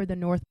discover the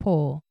North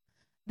Pole.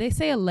 They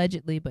say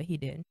allegedly, but he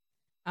did.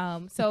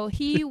 So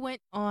he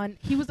went on.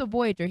 He was a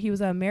voyager. He was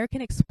an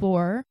American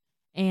explorer,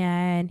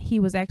 and he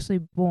was actually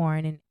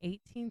born in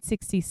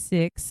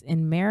 1866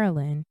 in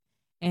Maryland.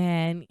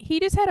 And he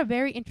just had a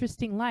very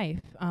interesting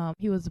life.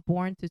 He was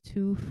born to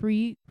two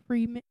free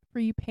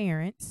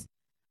parents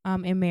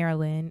in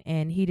Maryland,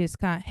 and he just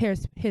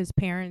his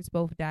parents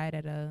both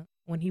died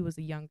when he was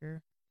a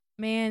younger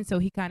man, so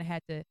he kind of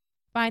had to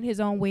find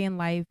his own way in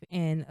life.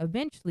 And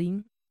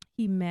eventually,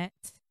 he met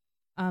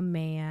a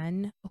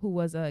man who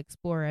was an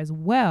explorer as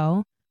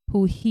well,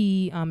 who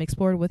he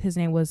explored with. His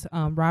name was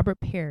Robert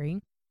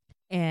Perry.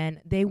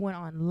 And they went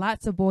on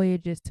lots of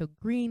voyages to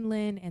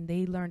Greenland, and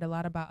they learned a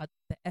lot about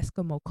the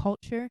Eskimo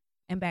culture.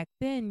 And back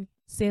then,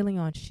 sailing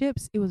on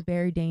ships, it was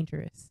very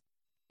dangerous.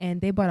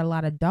 And they brought a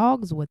lot of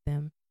dogs with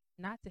them,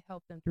 not to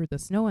help them through the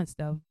snow and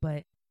stuff,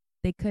 but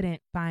they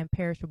couldn't find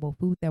perishable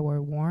food that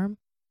were warm.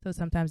 So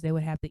sometimes they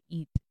would have to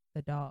eat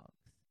the dogs.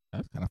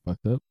 That's kind of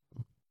fucked up.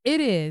 It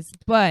is,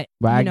 but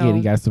I get it.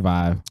 You got to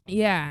survive.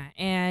 Yeah,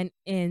 and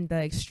in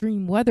the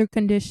extreme weather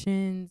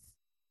conditions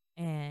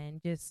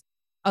and just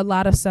a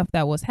lot of stuff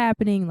that was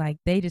happening, like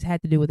they just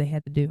had to do what they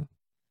had to do.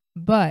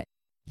 But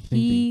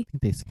think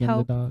they skinned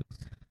the dogs?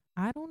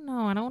 I don't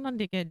know. I don't want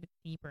to get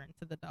deeper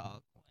into the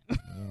dog. Yeah,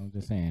 I'm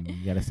just saying,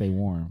 you gotta stay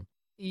warm.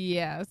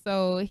 Yeah.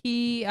 So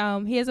he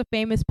has a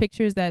famous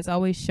pictures that's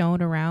always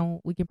shown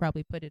around. We can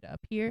probably put it up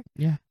here.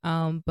 Yeah.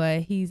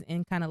 But he's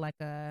in kind of like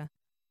a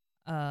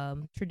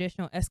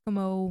traditional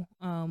Eskimo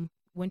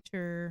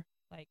winter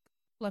like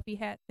fluffy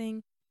hat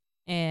thing.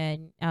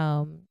 And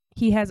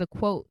he has a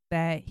quote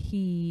that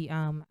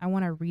I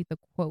want to read the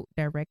quote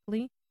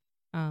directly.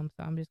 So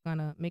I'm just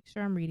gonna make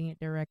sure I'm reading it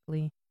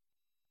directly.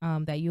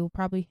 That you'll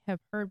probably have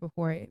heard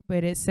before,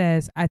 but it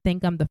says, "I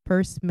think I'm the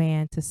first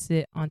man to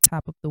sit on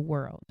top of the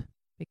world,"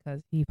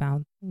 because he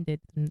founded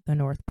the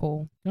North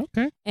Pole.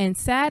 Okay. And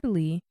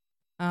sadly,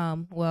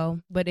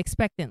 but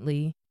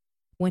expectantly,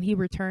 when he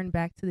returned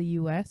back to the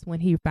U.S., when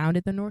he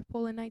founded the North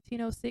Pole in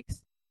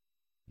 1906,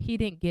 he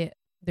didn't get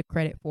the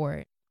credit for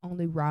it.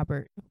 Only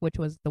Robert, which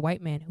was the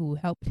white man who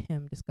helped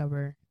him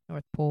discover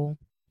North Pole,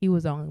 he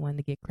was the only one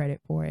to get credit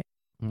for it.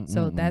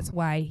 So that's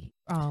why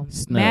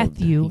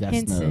Matthew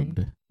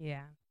Henson.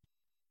 Yeah.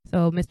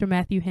 So Mr.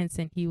 Matthew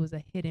Henson, he was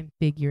a hidden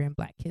figure in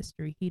Black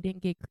history. He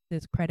didn't get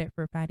this credit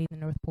for finding the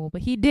North Pole,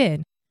 but he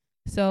did.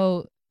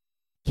 So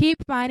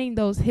keep finding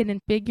those hidden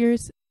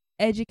figures,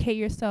 educate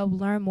yourself,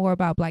 learn more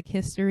about Black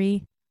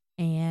history,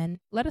 and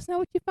let us know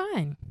what you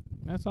find.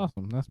 That's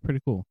awesome. That's pretty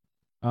cool.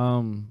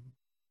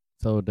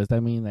 So does that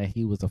mean that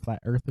he was a flat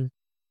earther?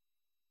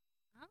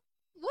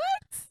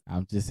 What?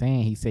 I'm just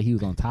saying. He said he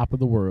was on top of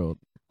the world.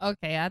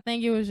 Okay, I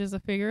think it was just a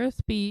figure of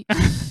speech.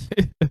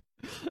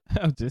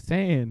 I'm just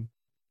saying.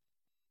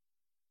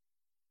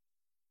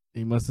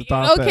 He must have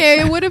thought that.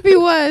 Okay, what if he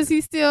was?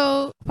 He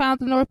still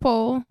found the North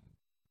Pole.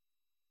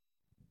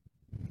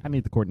 I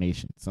need the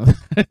coordinations.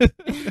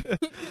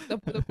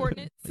 the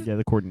coordinates? Yeah,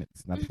 the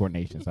coordinates, not the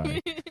coordination.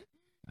 Sorry.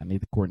 I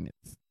need the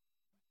coordinates.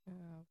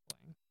 Oh,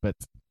 boy. But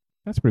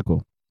that's pretty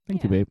cool.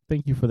 Thank you, babe.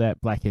 Thank you for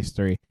that Black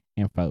history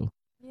info.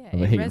 Yeah,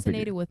 it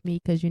resonated with me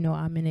because,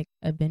 I'm an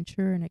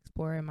adventurer and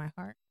explorer in my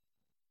heart.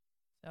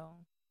 So,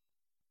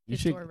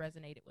 this story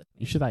resonated with me.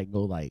 You should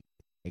go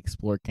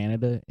explore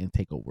Canada and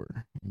take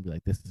over and be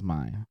like, this is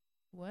mine.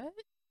 What?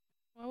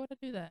 Why would I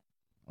do that?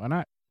 Why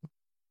not?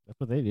 That's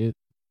what they did.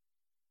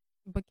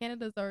 But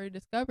Canada's already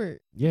discovered.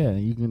 Yeah,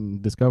 you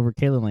can discover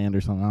Kayla Land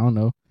or something. I don't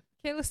know.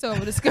 Kayla still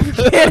will discover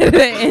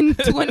Canada in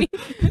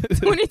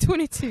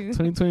 2022.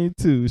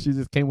 2022. She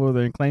just came over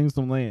there and claimed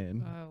some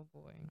land. Oh,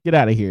 boy. Get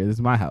out of here. This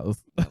is my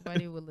house.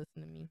 Nobody would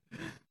listen to me.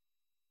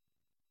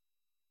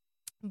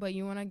 But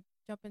you want to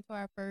jump into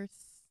our first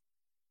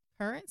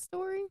current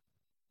story?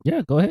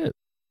 Yeah, go ahead.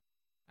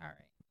 All right.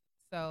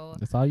 So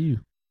that's all you.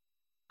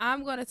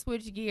 I'm going to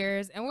switch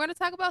gears and we're going to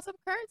talk about some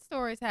current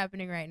stories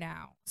happening right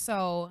now.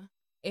 So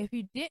if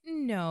you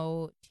didn't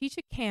know, Tisha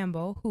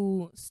Campbell,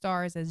 who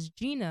stars as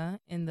Gina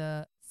in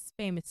the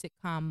famous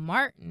sitcom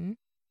Martin.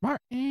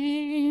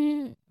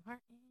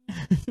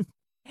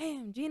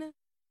 Damn, Gina.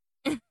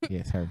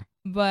 Yes, her.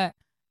 But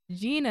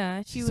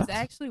Gina, she was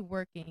actually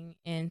working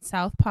in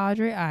South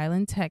Padre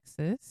Island,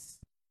 Texas.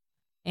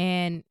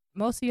 And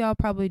most of y'all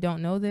probably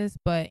don't know this,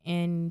 but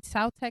in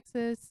South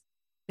Texas,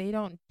 they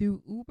don't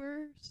do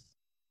Ubers.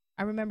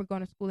 I remember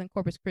going to school in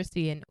Corpus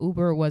Christi and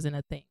Uber wasn't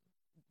a thing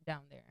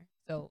down there.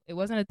 So it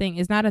wasn't a thing.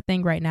 It's not a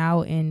thing right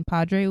now in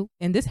Padre.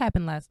 And this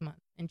happened last month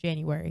in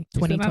January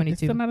 2022. It's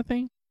still not a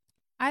thing?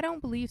 I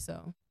don't believe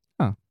so.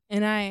 Huh.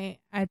 And I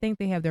think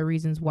they have their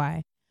reasons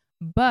why.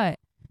 But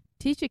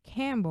Tisha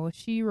Campbell,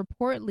 she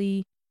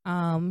reportedly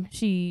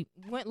she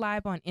went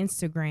live on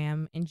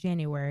Instagram in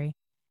January,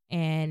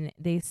 and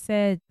they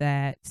said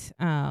that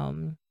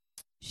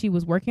she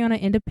was working on an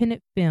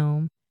independent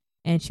film,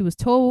 and she was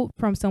told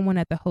from someone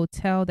at the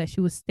hotel that she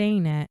was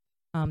staying at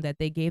that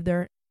they gave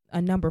her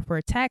a number for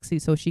a taxi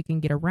so she can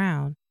get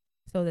around.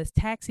 So this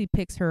taxi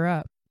picks her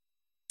up,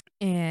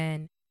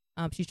 and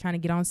she's trying to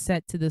get on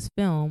set to this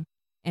film,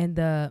 and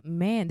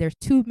there's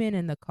two men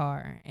in the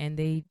car, and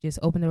they just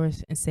open the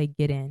doors and say,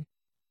 "Get in."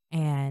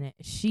 And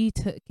she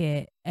took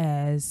it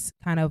as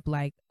kind of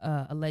like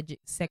a alleged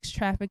sex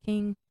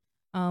trafficking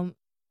scam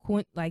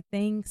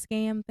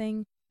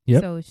thing.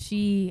 Yep. So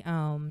she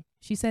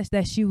says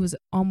that she was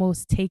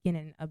almost taken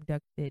and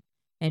abducted,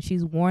 and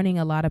she's warning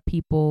a lot of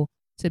people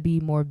to be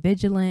more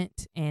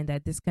vigilant and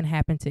that this can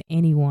happen to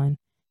anyone,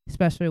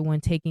 especially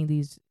when taking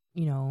these,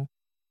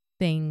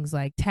 things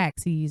like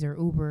taxis or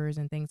Ubers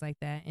and things like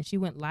that. And she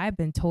went live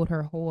and told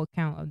her whole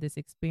account of this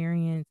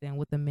experience and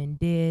what the men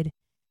did.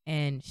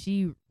 And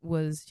she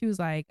was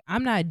like,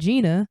 "I'm not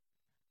Gina.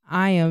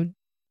 I am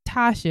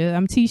Tasha.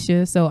 I'm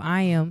Tisha. So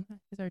I am."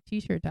 Is her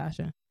T-shirt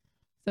Tasha?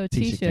 So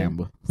Tisha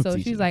Campbell. So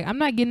Tisha. she's like, "I'm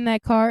not getting in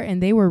that car."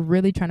 And they were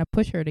really trying to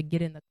push her to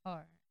get in the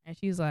car. And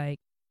she's like,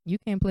 "You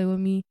can't play with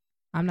me.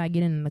 I'm not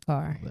getting in the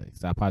car." Like,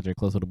 South Padre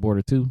close to the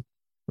border too.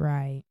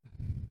 Right.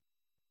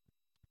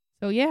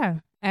 So yeah,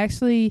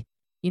 actually,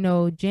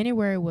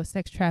 January was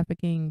Sex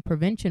Trafficking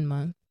Prevention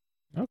Month.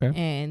 Okay.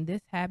 And this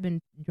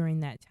happened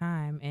during that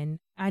time. And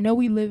I know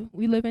we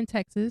live in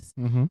Texas,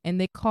 and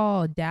they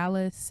call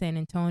Dallas, San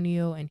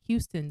Antonio, and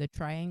Houston the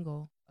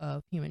triangle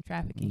of human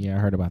trafficking. Yeah, I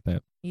heard about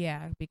that.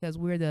 Yeah, because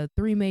we're the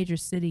three major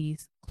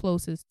cities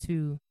closest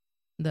to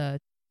the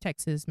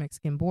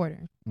Texas-Mexican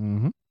border.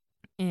 Mm-hmm.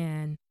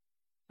 And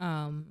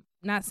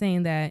not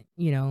saying that,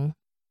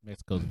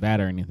 Mexico's bad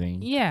or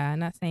anything. Yeah,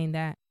 not saying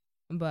that.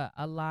 But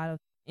a lot of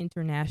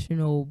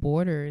international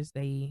borders,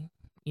 they...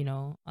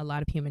 a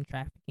lot of human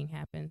trafficking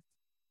happens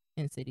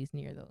in cities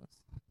near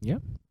those.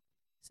 Yep.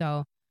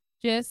 So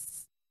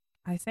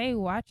I say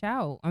watch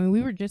out. I mean,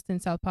 we were just in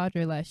South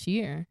Padre last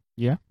year.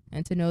 Yeah.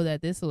 And to know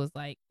that this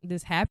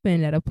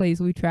happened at a place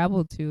we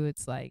traveled to,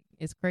 it's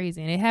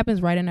crazy. And it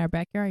happens right in our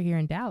backyard here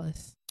in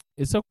Dallas.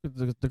 It's so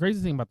the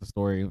crazy thing about the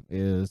story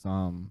is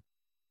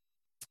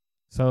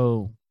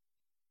so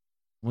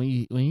when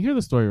you hear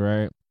the story,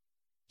 right,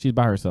 she's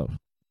by herself.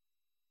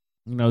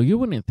 You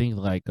wouldn't think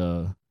like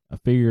a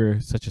figure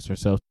such as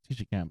herself,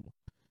 Tisha Campbell.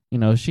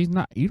 She's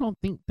not. You don't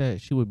think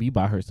that she would be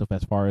by herself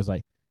as far as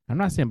like. I'm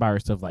not saying by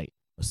herself like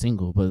a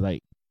single, but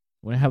like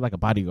when I have like a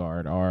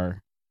bodyguard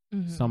or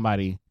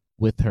somebody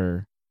with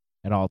her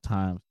at all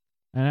times.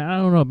 And I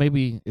don't know.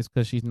 Maybe it's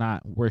because she's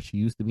not where she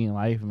used to be in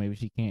life, and maybe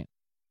she can't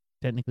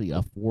technically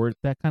afford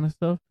that kind of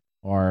stuff,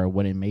 or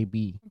what it may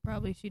be.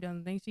 Probably she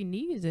doesn't think she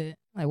needs it.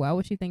 Like, why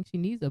would she think she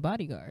needs a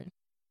bodyguard?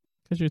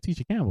 Because you're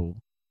Tisha Campbell.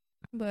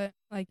 But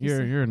like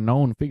you're a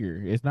known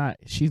figure. It's not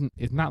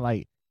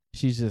like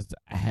she's just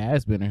a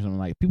has been or something.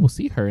 Like people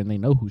see her and they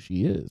know who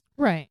she is.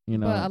 Right.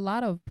 But a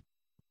lot of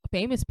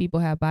famous people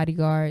have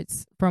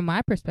bodyguards. From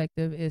my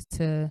perspective, is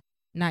to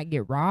not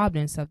get robbed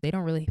and stuff, they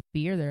don't really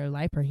fear their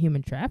life or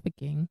human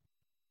trafficking.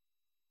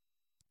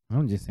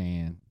 I'm just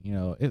saying,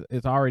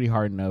 it's already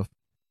hard enough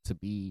to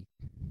be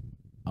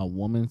a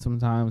woman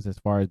sometimes, as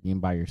far as being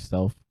by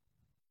yourself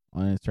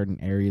on certain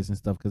areas and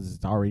stuff, because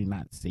it's already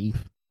not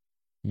safe.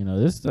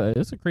 This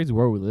it's a crazy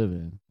world we live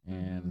in,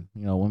 and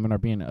women are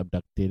being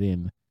abducted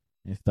and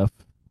stuff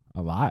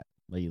a lot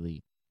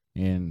lately,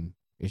 and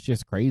it's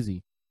just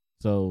crazy.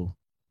 So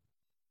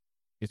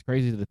it's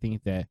crazy to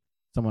think that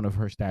someone of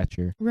her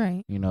stature,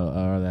 right,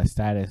 or that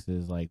status,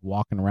 is like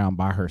walking around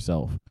by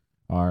herself,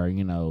 or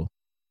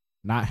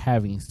not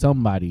having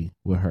somebody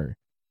with her,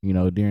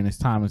 during this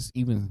time. It's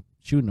even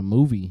shooting a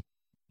movie,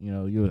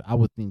 I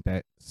would think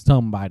that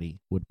somebody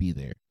would be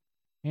there,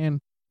 and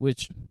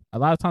which a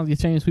lot of times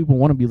these Chinese people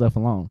want to be left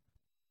alone.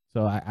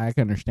 So I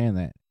can understand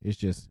that. It's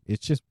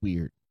just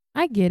weird.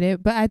 I get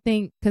it, but I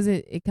think because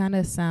it kind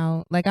of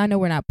sound like, I know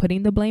we're not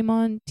putting the blame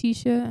on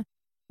Tisha,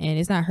 and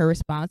it's not her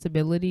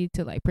responsibility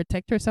to like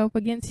protect herself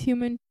against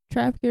human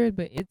traffickers,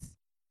 but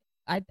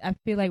I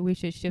feel like we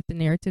should shift the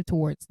narrative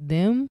towards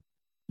them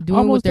doing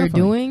Almost what they're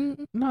definitely.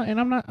 doing. No, and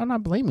I'm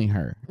not blaming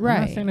her. Right.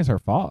 I'm not saying it's her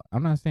fault.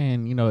 I'm not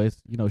saying,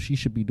 it's, she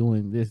should be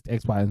doing this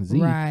X, Y, and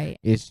Z. Right.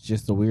 It's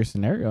just a weird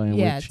scenario in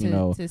which,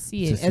 to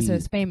see it as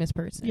a famous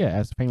person. Yeah,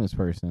 as a famous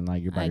person,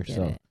 like you're by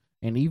yourself. It.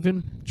 And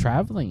even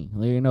traveling,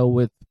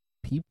 with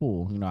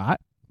people, I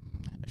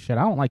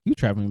don't like you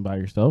traveling by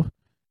yourself.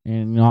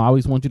 And, I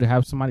always want you to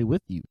have somebody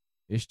with you.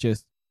 It's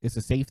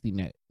a safety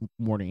net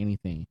more than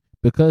anything,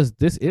 because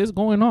this is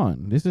going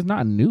on. This is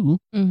not new.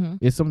 Mm-hmm.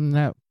 It's something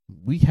that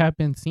we have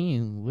been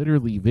seeing,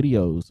 literally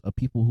videos of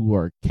people who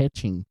are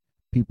catching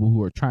people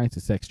who are trying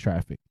to sex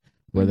traffic,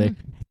 where they're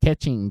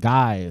catching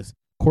guys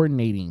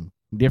coordinating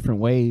different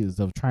ways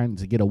of trying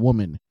to get a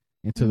woman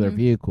into their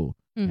vehicle.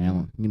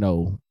 And,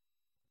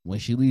 when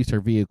she leaves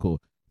her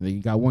vehicle,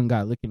 you got one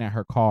guy looking at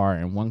her car,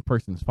 and one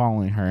person's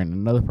following her, and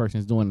another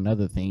person's doing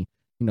another thing,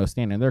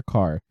 standing in their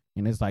car.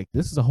 And it's like,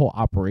 this is a whole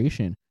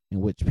operation in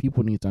which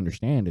people need to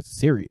understand it's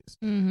serious.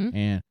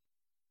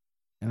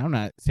 And I'm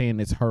not saying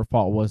it's her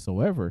fault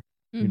whatsoever,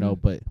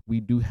 but we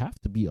do have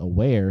to be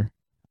aware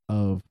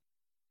of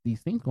these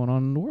things going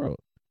on in the world.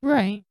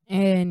 Right.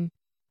 And,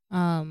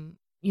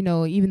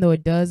 even though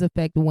it does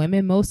affect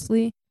women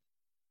mostly,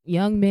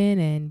 young men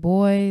and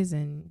boys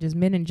and just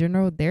men in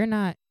general, they're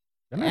not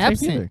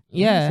absent.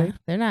 Yeah.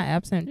 They're not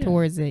absent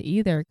towards it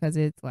either, because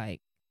it's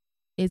like,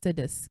 it's a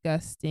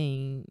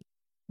disgusting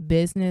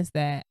business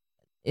that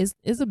is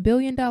a $1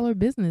 billion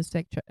business.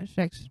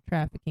 Sex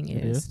trafficking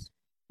is.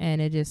 And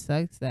it just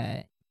sucks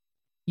that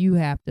you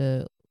have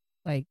to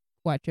like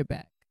watch your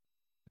back.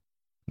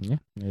 Yeah,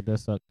 it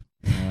does suck.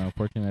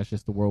 Unfortunately, that's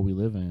just the world we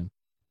live in.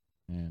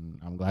 And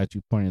I'm glad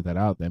you pointed that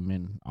out, that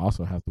men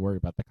also have to worry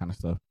about that kind of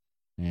stuff.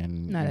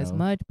 And not as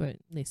much, but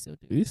they still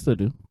do. They still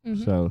do.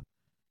 So,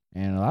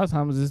 and a lot of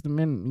times it's the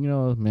men,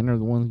 men are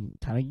the ones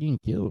kind of getting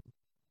killed.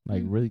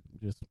 Like really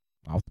just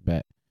off the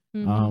bat.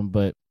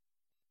 But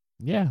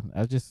yeah,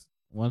 I just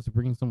wanted to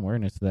bring some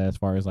awareness to that, as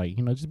far as like,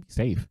 just be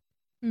safe.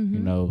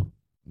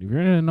 If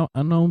you're in an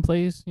unknown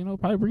place,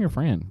 probably bring a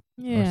friend.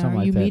 Yeah, or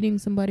are you meeting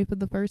somebody for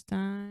the first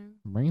time?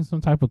 Bring some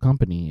type of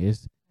company.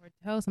 Or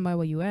tell somebody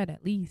where you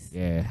at least.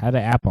 Yeah, have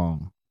the app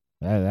on.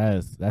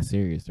 That's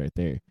serious right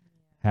there.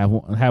 Have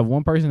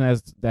one person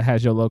that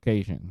has your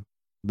location.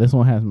 This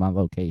one has my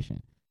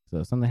location. So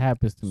if something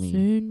happens to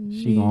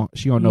me, she gonna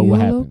know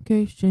what happened.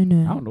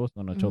 Location. I don't know what's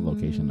going on with your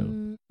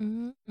location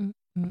though.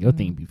 Your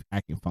thing be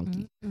acting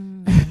funky.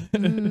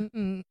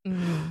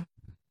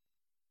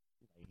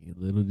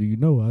 Little do you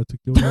know, I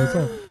took your ass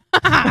off.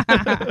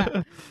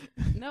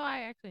 No, I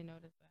actually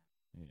noticed that.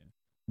 Yeah,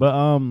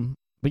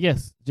 but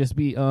yes, just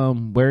be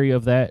wary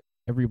of that,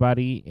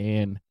 everybody,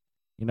 and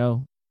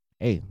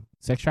hey,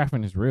 sex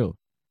trafficking is real,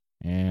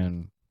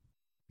 and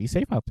be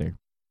safe out there.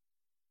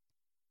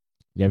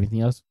 You have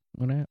anything else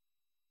on that?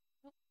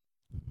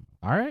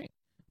 All right.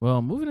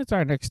 Well, moving into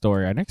our next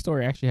story. Our next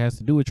story actually has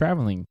to do with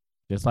traveling,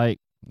 just like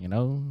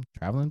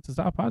traveling to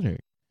South Padre.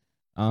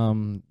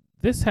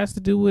 This has to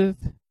do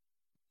with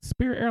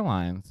Spirit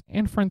Airlines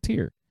and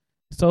Frontier.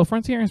 So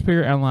Frontier and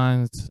Spirit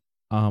Airlines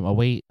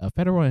await a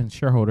federal and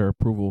shareholder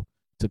approval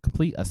to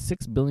complete a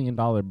 $6 billion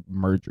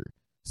merger.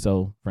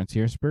 So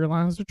Frontier and Spirit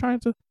Airlines are trying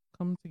to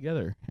come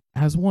together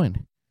as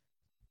one.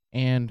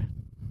 And,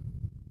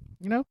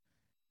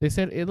 they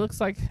said it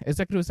looks like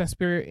executives at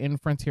Spirit and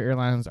Frontier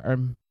Airlines are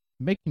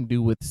making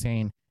do with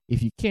saying,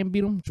 if you can't beat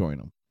them, join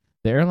them.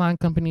 The airline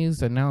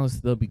companies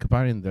announced they'll be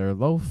combining their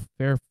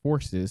low-fare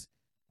forces.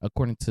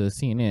 According to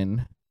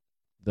CNN,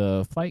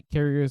 the flight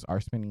carriers are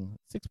spending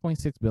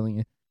 $6.6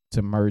 billion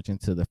to merge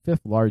into the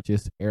fifth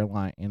largest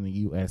airline in the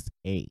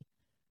USA.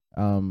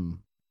 How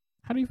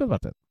do you feel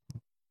about that? I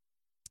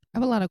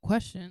have a lot of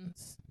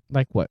questions.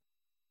 Like what?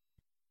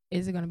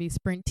 Is it going to be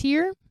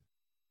Sprintier?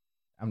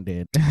 I'm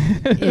dead.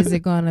 Is it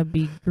going to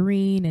be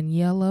green and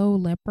yellow,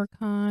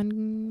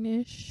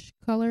 leprechaun-ish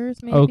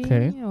colors maybe?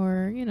 Okay.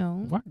 Or,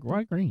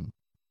 Why green?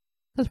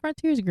 Because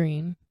Frontier's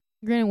green.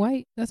 Green and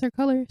white. That's their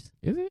colors.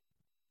 Is it?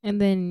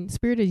 And then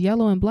Spirit is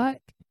yellow and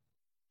black.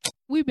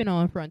 We've been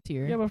on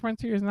Frontier. Yeah, but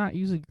Frontier is not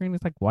usually green.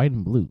 It's like white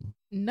and blue.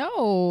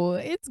 No,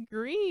 it's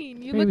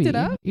green. You Baby, looked it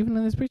up? Even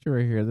in this picture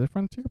right here, the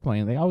Frontier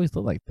plane, they always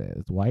look like that.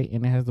 It's white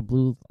and it has the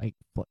blue like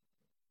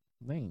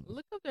thing.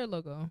 Look up their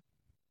logo.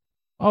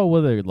 Oh,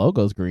 well, their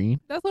logo's green.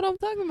 That's what I'm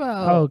talking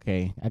about. Oh,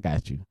 okay, I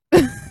got you.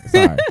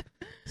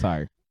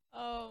 Sorry.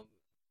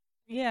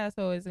 Yeah.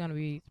 So it's gonna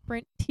be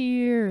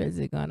Frontier. Is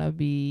it gonna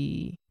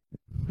be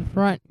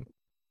Frontier?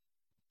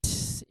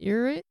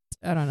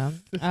 I don't know.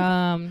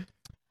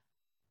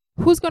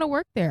 Who's gonna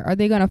work there? Are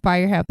they gonna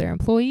fire half their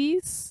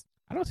employees?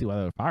 I don't see why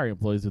they would fire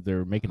employees if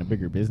they're making a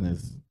bigger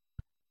business.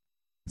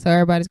 So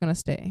everybody's gonna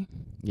stay.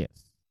 Yes.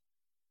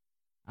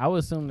 I would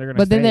assume they're gonna.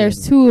 But then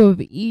there's two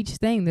of each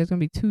thing. There's gonna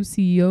be two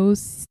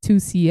CEOs, two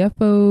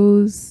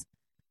CFOs.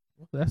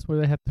 That's where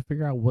they have to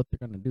figure out what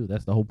they're gonna do.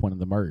 That's the whole point of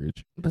the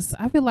merge. But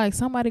I feel like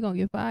somebody gonna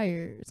get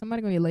fired.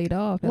 Somebody gonna get laid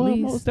off. Well, at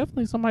least. most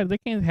definitely somebody. They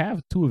can't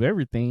have two of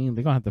everything.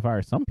 They're gonna have to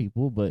fire some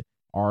people, but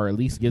or at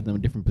least give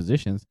them different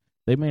positions.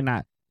 They may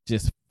not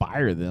just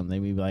fire them. They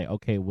may be like,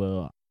 okay,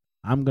 well,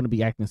 I'm gonna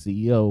be acting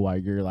CEO while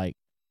you're like,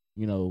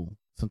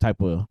 some type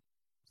of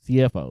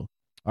CFO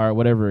or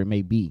whatever it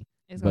may be.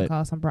 It's gonna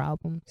cause some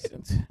problems.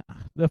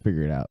 They'll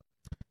figure it out.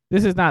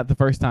 This is not the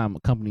first time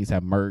companies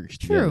have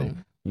merged. True.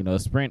 Together.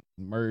 Sprint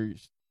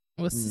merged.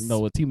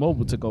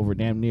 T-Mobile took over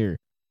damn near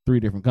 3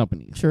 different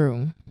companies.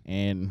 True.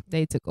 And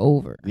they took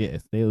over.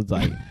 Yes, they was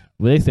like,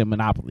 well, they said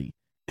monopoly.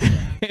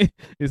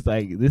 It's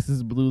like, this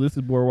is Blue, this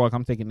is Boardwalk.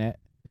 I'm taking that,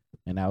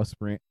 and that was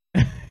Sprint.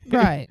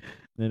 Right.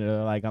 Then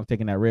they're like, I'm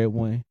taking that red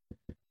one.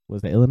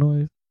 Was that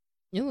Illinois?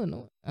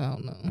 Illinois. I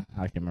don't know.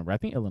 I can't remember. I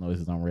think Illinois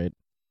is on red.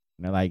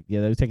 And they're like, yeah,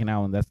 they're taking that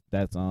one.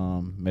 That's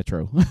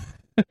Metro.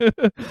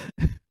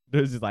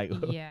 They're just like,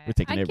 yeah, we're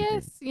taking I everything.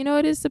 guess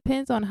it just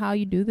depends on how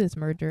you do this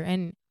merger.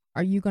 And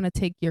are you gonna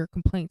take your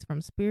complaints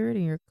from Spirit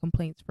and your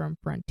complaints from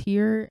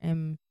Frontier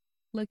and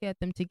look at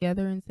them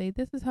together and say,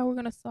 this is how we're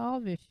gonna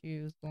solve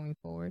issues going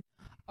forward?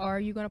 Or are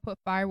you gonna put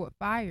fire with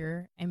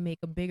fire and make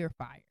a bigger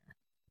fire?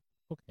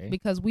 Okay.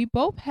 Because we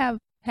both have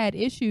had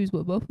issues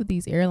with both of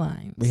these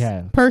airlines. We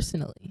have.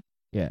 Personally.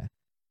 Yeah.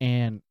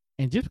 And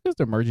just because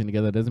they're merging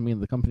together doesn't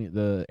mean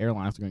the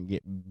airlines are going to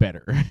get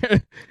better.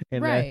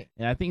 And right.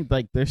 And I think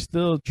like they're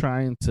still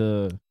trying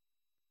to,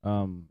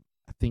 I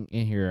think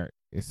in here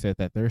it said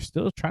that they're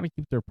still trying to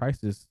keep their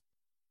prices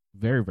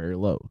very, very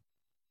low.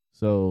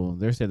 So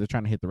they said they're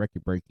trying to hit the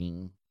record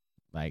breaking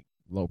like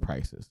low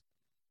prices.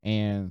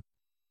 And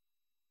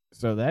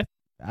so that,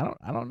 I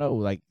don't know,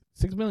 like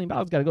 $6 million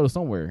got to go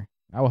somewhere.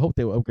 I would hope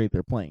they will upgrade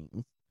their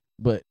planes,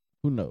 but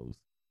who knows?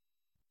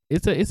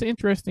 It's an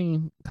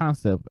interesting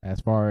concept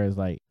as far as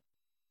like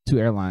 2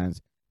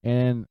 airlines,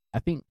 and I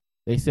think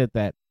they said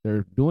that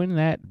they're doing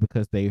that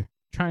because they're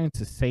trying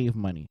to save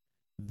money.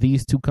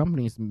 These 2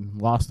 companies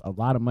lost a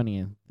lot of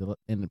money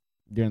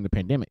during the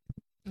pandemic.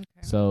 Okay.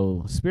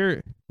 So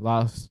Spirit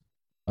lost.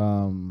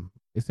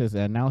 It says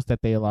announced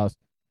that they lost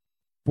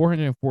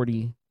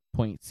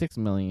 $440.6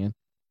 million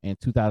in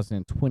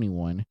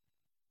 2021.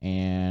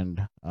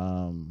 And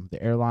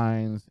the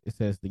airlines, it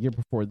says the year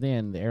before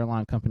then, the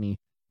airline company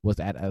was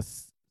at a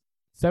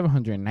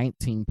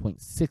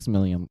 $719.6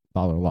 million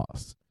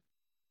loss.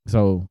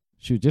 So,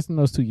 shoot, just in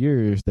those 2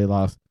 years, they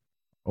lost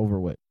over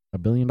 $1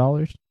 billion?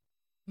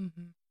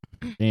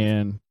 Mm-hmm.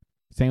 And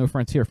same with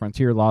Frontier.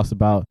 Frontier lost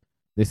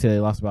they said they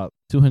lost about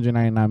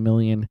 $299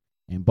 million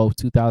in both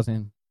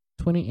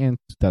 2020 and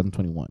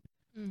 2021.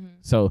 Mm-hmm.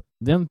 So,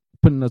 them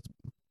putting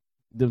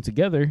them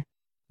together,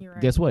 right.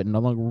 Guess what?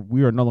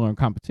 We are no longer in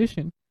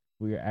competition.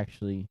 We are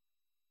actually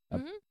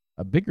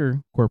a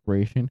bigger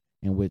corporation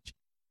in which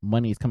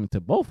money is coming to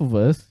both of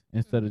us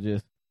instead of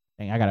just,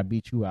 dang, I gotta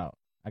beat you out.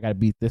 I gotta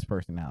beat this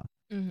person out.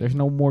 Mm-hmm. There's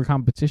no more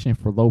competition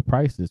for low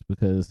prices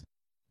because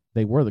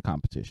they were the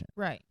competition.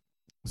 Right.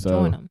 So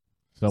join them.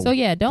 So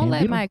yeah, don't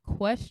let my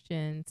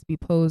questions be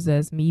posed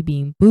as me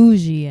being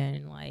bougie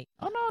and like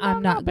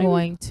I'm not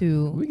going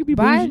to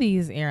buy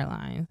these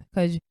airlines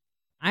because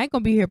I ain't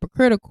gonna be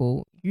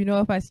hypocritical.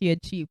 If I see a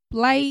cheap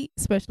flight,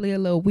 especially a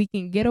little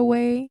weekend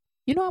getaway,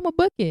 I'm gonna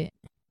book it.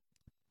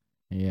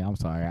 Yeah, I'm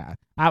sorry.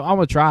 I'm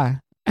gonna try.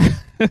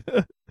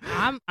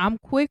 I'm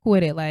quick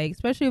with it, like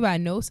especially if I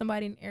know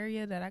somebody in the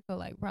area that I could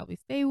like probably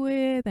stay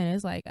with, and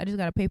it's like I just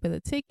gotta pay for the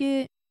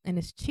ticket and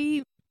it's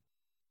cheap.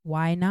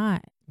 Why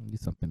not? Do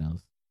something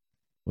else.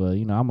 Well,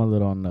 I'm a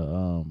little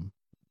on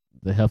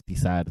the healthy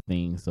side of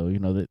things, so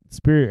the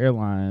Spirit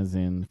Airlines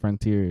and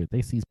Frontier,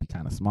 they seats be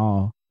kind of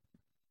small.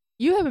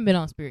 You haven't been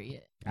on Spirit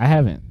yet. I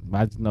haven't.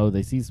 I just know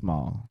they seat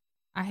small.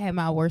 I had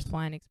my worst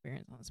flying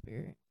experience on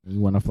Spirit. You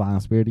want to fly on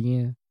Spirit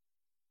again?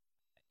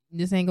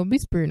 This ain't gonna be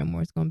Spirit no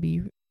more. It's gonna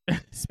be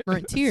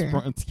Frontier.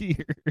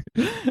 Frontier.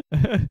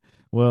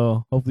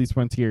 Well, hopefully it's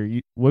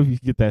Frontier. What if you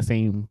get that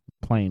same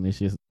plane? It's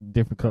just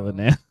different color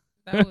now.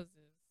 That was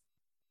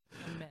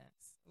just a mess.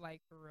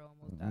 Like for real,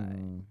 almost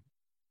died.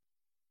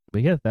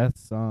 But yeah,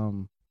 that's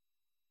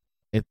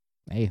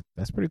Hey,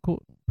 that's pretty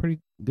cool.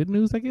 Pretty good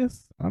news, I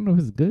guess. I don't know if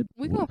it's good.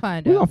 We're gonna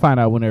find out. We're gonna find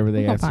out whenever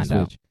they ask to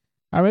switch.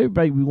 I mean,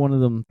 maybe be one of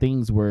them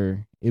things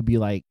where it'd be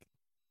like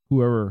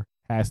whoever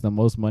has the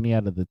most money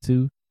out of the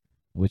 2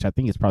 which I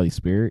think is probably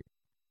Spirit,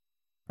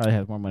 probably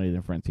has more money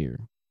than Frontier.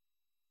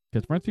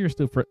 Because Frontier is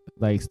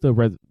still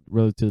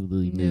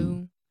relatively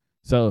new.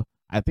 So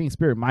I think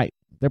Spirit might.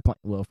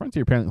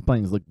 Frontier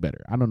planes look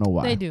better. I don't know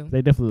why. They do.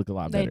 They definitely look a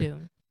lot better. They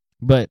do.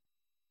 But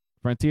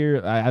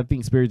Frontier, I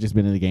think Spirit just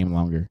been in the game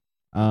longer.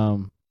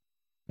 And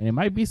it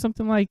might be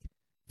something like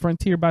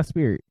Frontier by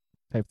Spirit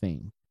type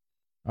thing,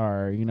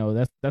 or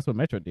that's what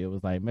Metro did. It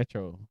was like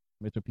Metro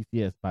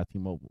PCS by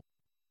T-Mobile.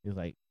 It's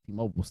like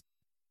T-Mobile.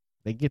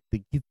 They get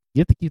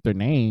to keep their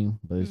name,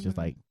 but it's just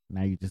like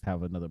now you just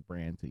have another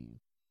brand to you.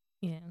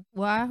 Yeah.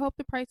 Well, I hope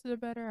the prices are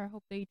better. I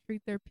hope they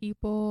treat their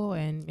people,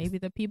 and maybe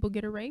the people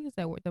get a raise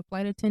at work. The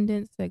flight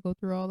attendants that go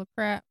through all the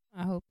crap.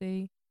 I hope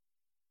they,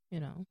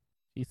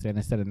 She said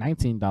instead of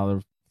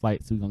 $19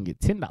 flights, we're gonna get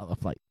 $10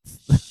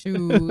 flights.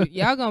 Shoot,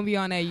 y'all gonna be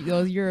on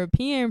those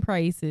European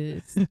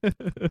prices.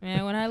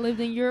 Man, when I lived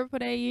in Europe for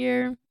that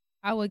year,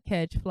 I would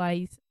catch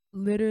flights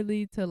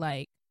literally to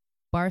like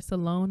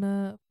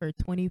Barcelona for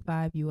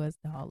 $25 US.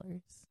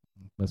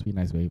 Must be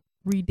nice, babe.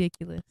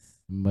 Ridiculous.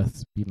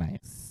 Must be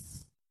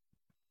nice.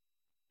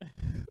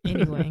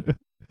 Anyway.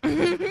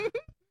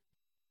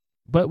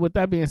 But with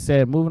that being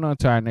said, moving on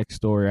to our next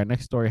story. Our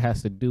next story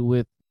has to do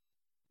with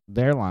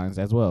the airlines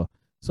as well.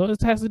 So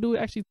it has to do with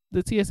actually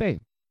the TSA.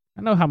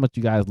 I know how much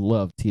you guys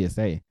love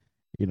TSA.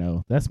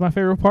 That's my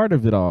favorite part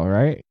of it all,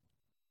 right?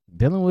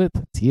 Dealing with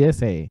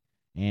TSA.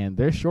 And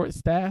they're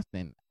short-staffed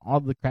and all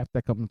the crap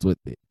that comes with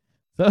it.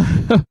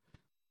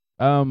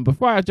 So,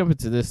 before I jump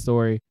into this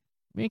story,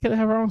 me and Kelly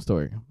have our own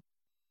story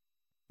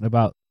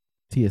about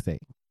TSA.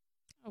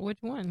 Which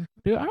one?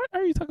 Dude, I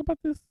already talked about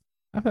this.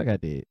 I feel like I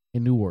did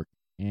in Newark.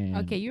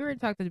 Okay, you already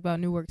talked about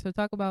Newark, so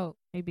talk about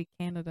maybe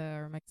Canada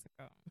or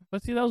Mexico.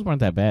 But see, those weren't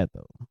that bad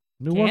though.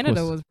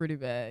 Canada was pretty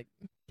bad.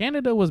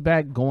 Canada was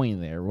bad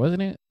going there,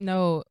 wasn't it?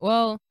 No,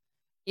 well,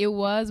 it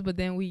was, but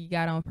then we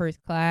got on first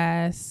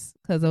class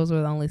because those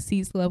were the only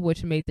seats left,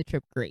 which made the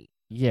trip great.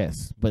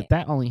 Yes, but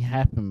that only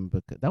happened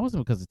because that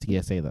wasn't because of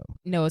TSA though.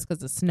 No, it's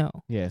because of snow.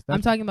 Yes,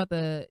 I'm talking about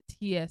the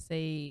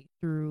TSA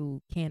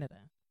through Canada.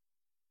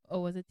 Oh,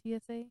 was it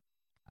TSA?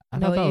 I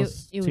thought that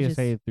was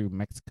TSA through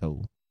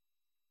Mexico.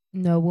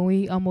 No, when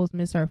we almost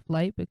missed our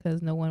flight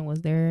because no one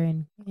was there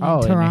in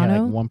Toronto. And they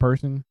had like one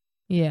person?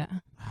 Yeah.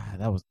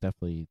 That was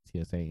definitely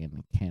TSA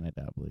in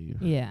Canada, I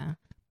believe. Yeah.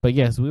 But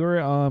yes, we were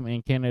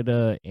in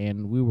Canada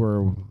and we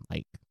were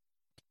like,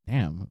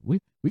 damn, we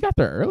got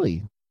there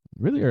early.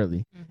 Really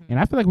early. Mm-hmm. And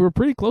I feel like we were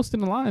pretty close to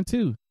the line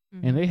too.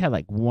 Mm-hmm. And they had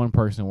like one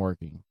person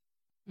working,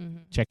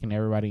 checking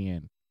everybody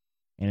in.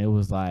 And it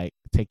was like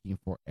taking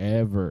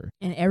forever.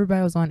 And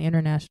everybody was on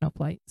international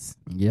flights.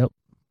 Yep.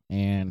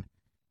 And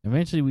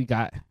eventually we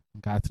got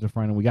to the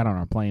front and we got on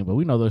our plane. But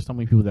we know there's so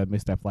many people that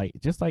missed that flight.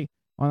 Just like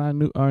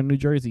on our New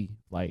Jersey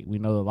flight, we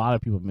know a lot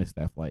of people missed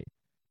that flight.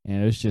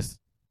 And it was just,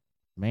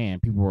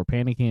 man, people were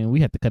panicking. We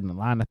had to cut in the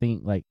line, I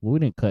think. Like, well, we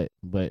didn't cut,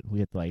 but we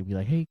had to like be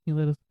like, hey, can you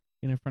let us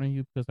get in front of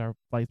you because our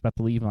flight's about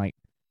to leave in like,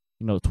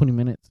 20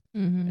 minutes.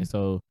 Mm-hmm. And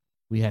so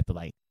we had to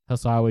like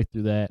hustle our way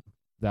through that.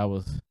 That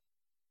was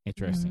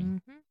interesting.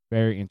 Mm-hmm.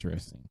 Very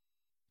interesting.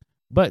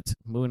 But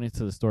moving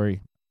into the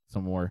story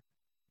some more.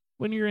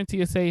 When you're in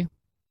TSA,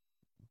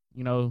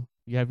 you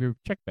have your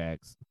check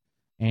bags.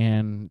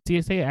 And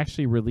TSA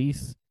actually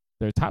released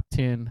their top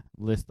 10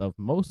 list of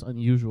most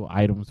unusual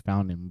items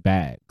found in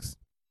bags.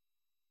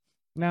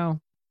 Now,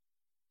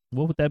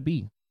 what would that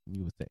be,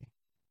 you would say?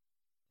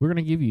 We're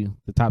going to give you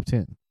the top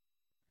 10.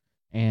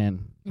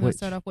 And you want to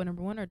start off with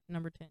number 1 or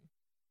number 10?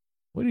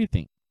 What do you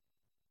think?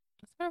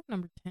 Let's start with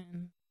number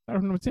 10. Start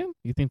with number 10?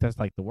 You think that's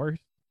like the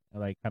worst?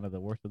 Like kind of the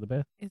worst of the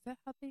best? Is that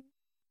how they?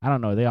 I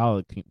don't know. They all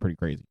look pretty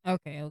crazy.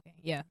 Okay.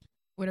 Yeah.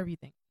 Whatever you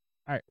think.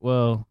 All right.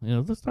 Well,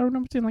 let's start with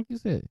number 10 like you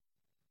said.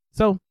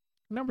 So,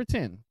 number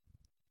 10.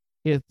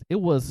 It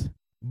was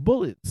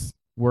bullets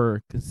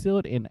were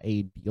concealed in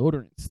a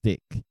deodorant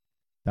stick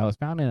that was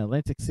found in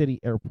Atlantic City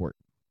Airport.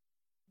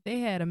 They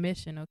had a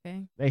mission,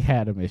 okay? They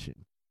had a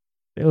mission.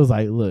 It was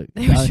like, look.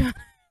 They were trying to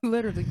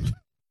literally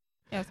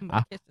have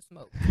somebody catch the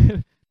smoke.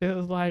 It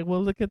was like,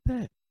 well, look at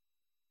that.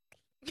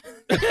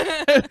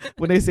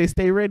 When they say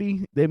stay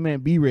ready, they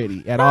meant be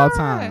ready at all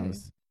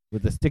times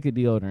with a stick of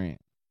deodorant.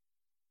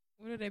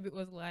 What if it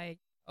was like,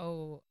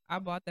 oh, I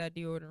bought that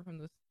deodorant from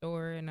the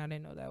store and I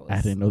didn't know that was.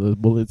 I didn't know those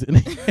bullets in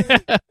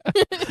it.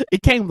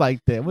 It came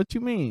like that. What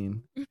you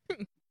mean?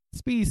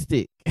 Speed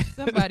stick.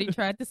 Somebody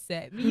tried to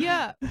set me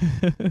up.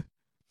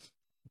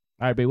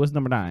 All right, babe. What's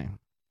number 9?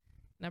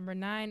 Number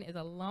 9 is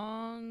a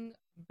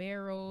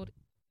long-barreled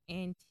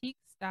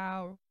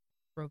antique-style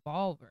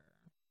revolver.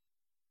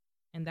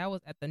 And that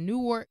was at the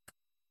Newark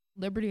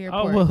Liberty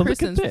Airport,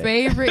 Kristen's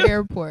favorite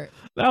airport.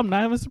 I'm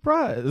not even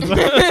surprised.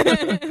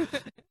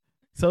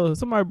 So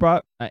somebody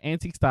brought an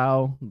antique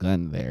style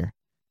gun there.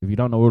 If you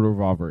don't know what a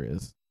revolver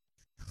is,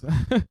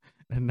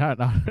 and not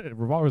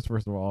revolvers,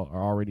 first of all,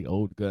 are already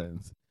old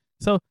guns.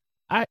 So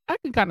I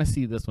can kind of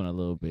see this one a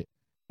little bit,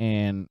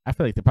 and I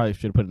feel like they probably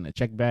should have put it in a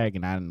check bag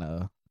and not in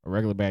a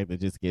regular bag that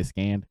just gets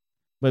scanned.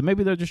 But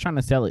maybe they're just trying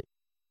to sell it.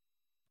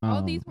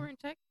 All these were in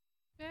check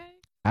bags?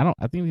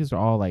 I think these are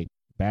all like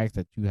bags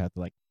that you have to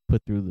like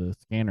put through the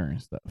scanner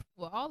and stuff.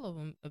 Well, all of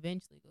them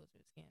eventually go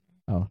through the scanner.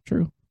 Oh,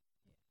 true.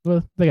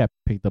 Well, they got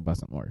picked up by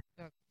some more.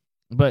 Okay.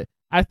 But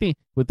I think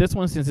with this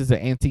one, since it's an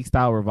antique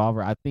style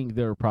revolver, I think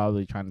they're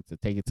probably trying to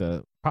take it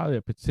to probably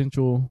a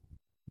potential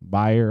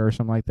buyer or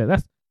something like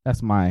that.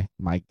 That's my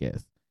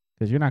guess.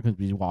 Because you're not going to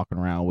be walking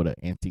around with an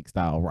antique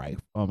style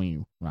rifle. I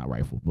mean, not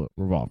rifle, but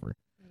revolver.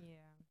 Yeah.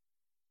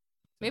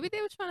 Maybe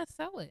they were trying to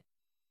sell it.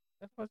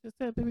 That's what I just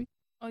said, baby.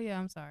 Oh yeah,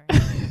 I'm sorry.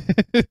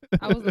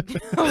 I was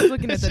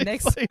looking at the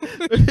next.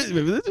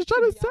 Maybe they're just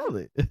trying to sell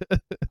it. I'll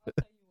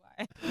tell you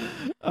why.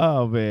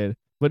 Oh man!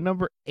 But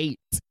number 8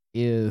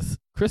 is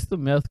crystal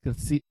meth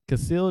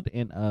concealed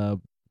in a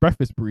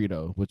breakfast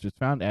burrito, which was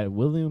found at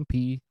William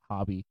P.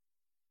 Hobby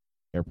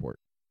Airport,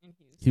 In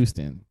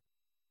Houston.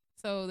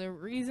 So the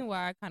reason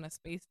why I kind of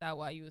spaced out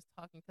while you was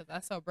talking, because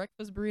I saw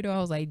breakfast burrito, I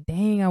was like,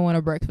 dang, I want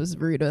a breakfast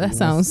burrito. That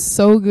sounds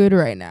so good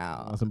right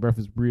now. Want some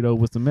breakfast burrito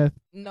with some meth?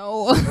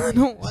 No, I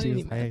don't want She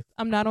any was meth. like-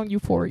 I'm not on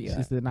Euphoria.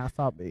 She said, "Not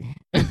stop me."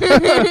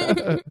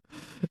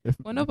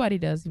 Well, nobody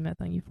does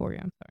meth on Euphoria.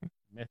 I'm sorry.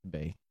 Meth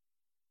bay.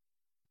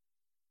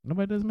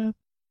 Nobody does meth.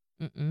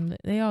 Mm-mm.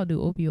 They all do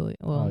opioid.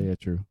 Well, Oh yeah,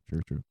 true.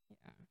 yeah.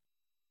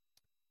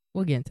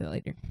 We'll get into that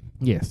later.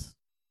 Yes.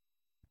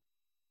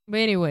 But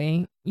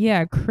anyway,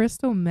 yeah,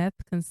 crystal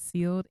meth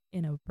concealed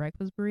in a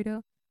breakfast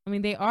burrito. I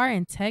mean, they are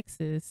in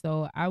Texas,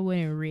 so I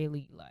wouldn't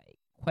really like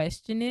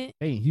question it.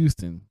 Hey,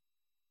 Houston.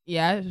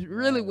 Yeah, I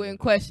really wouldn't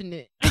question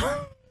it.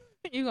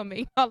 You're gonna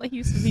make all the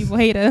Houston people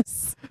hate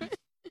us.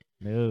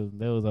 They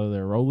was over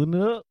there rolling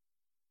it up.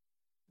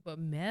 But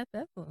meth,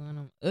 that's one of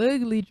them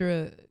ugly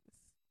drugs.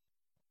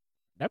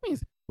 That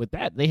means with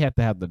that they have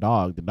to have the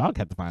dog. The dog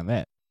had to find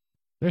that.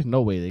 There's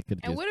no way they could.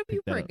 And what if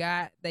you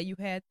forgot that you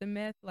had the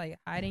meth, like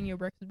hiding your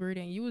breakfast burrito,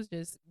 and you was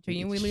just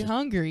genuinely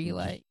hungry,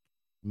 like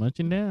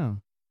munching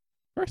down?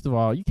 First of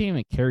all, you can't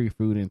even carry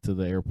food into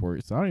the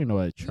airport, so I don't even know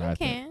why they tried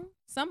you can.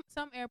 Some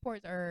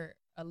airports are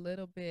a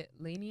little bit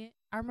lenient.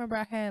 I remember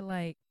I had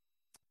like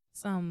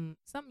something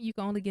you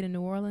can only get in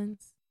New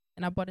Orleans,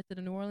 and I brought it to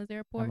the New Orleans I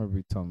airport. remember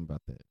you telling me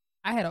about that.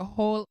 I had a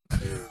whole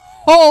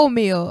whole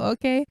meal.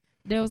 Okay,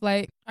 they was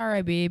like, "All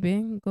right,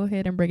 baby, go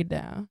ahead and break it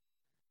down."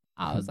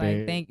 I was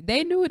like, "Thank."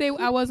 They knew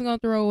I wasn't gonna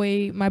throw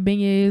away my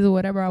beignets or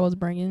whatever I was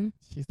bringing.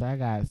 She said, "I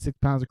got 6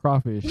 pounds of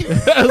crawfish."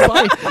 I was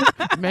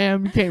like,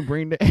 "Ma'am, you can't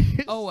bring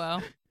that." Oh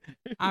well,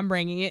 I'm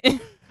bringing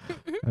it.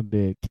 I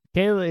did.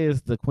 Kayla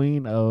is the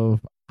queen of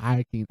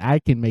I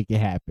can make it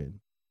happen,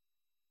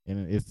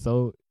 and it's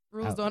so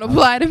Rules don't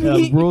apply to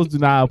me. rules do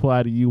not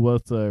apply to you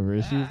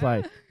whatsoever. She was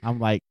like, I'm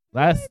like,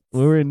 we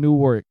were in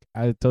Newark.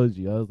 I told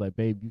you, I was like,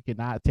 babe, you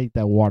cannot take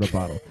that water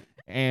bottle.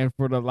 And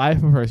for the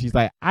life of her, she's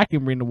like, I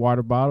can bring the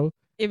water bottle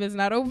if it's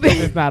not open.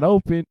 if it's not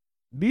open.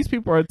 These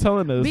people are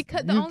telling us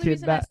Because the you only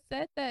reason I cannot-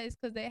 said that is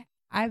because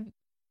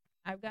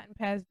I've gotten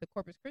past the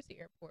Corpus Christi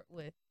airport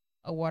with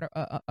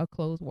a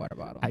closed water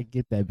bottle. I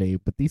get that,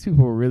 babe, but these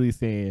people were really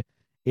saying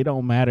it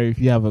don't matter if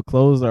you have a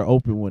closed or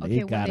open one. Okay,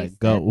 It gotta when they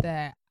go. said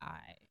that,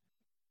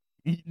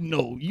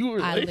 No, you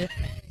were I like,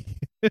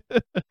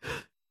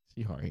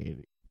 she hard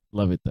headed.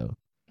 Love it though.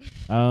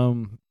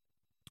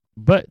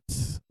 But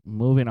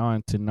moving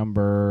on to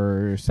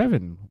number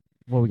 7.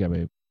 What we got,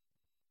 babe?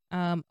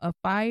 a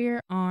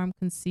firearm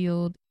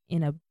concealed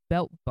in a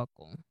belt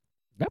buckle.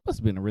 That must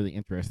have been a really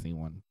interesting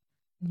one.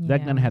 Yeah.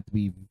 That gun had to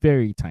be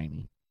very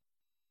tiny.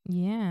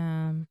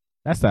 Yeah.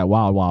 That's that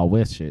wild, wild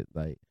west shit.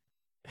 Like,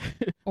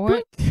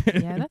 Or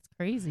yeah, that's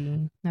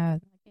crazy. Nah, I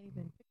can't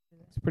even picture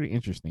that. it's pretty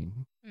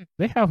interesting. Hmm.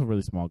 They have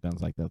really small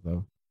guns like that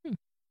though.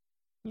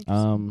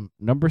 Interesting.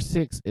 Number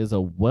 6 is a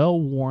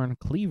well-worn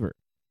cleaver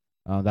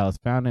that was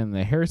found in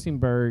the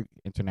Harrisonburg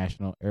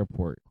International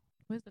Airport.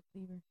 Where's the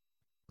cleaver?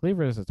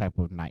 Cleaver is a type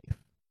of knife.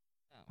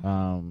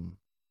 Oh.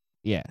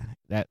 Yeah,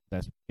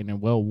 that's in a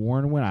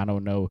well-worn one. I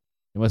don't know.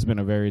 It must have been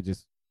a very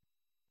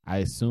I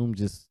assume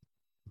just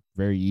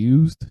very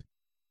used.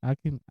 I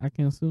can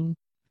assume.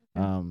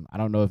 Okay. I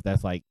don't know if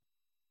that's like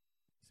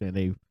saying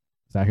they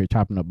was out here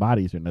chopping up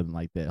bodies or nothing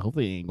like that.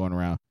 Hopefully, they ain't going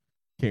around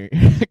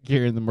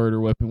carrying the murder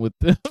weapon with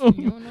them.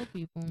 You don't know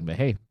people. But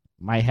hey,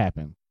 might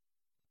happen.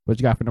 What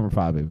you got for number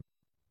 5, baby?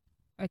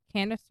 A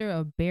canister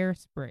of bear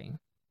spray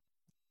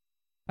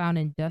found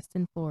in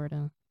Dustin,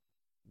 Florida.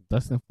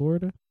 Dustin,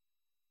 Florida?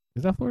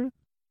 Is that Florida?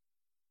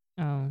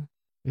 Oh.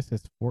 It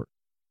says Fort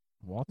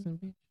Walton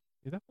Beach.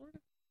 Is that Florida?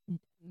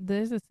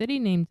 There's a city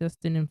named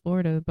Dustin in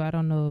Florida, but I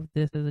don't know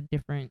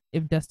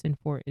if Dustin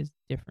Fort is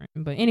different.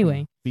 But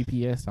anyway,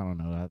 BPS, I don't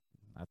know.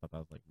 I thought that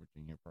was like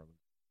Virginia probably.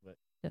 But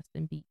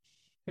Dustin Beach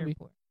Maybe.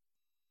 Airport.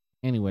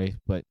 anyway,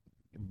 but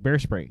bear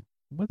spray.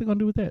 What they gonna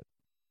do with that?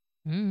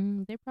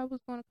 They probably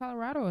was going to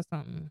Colorado or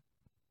something.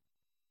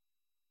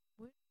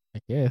 I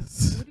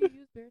guess. What do you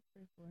use bear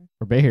spray for?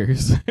 For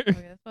bears.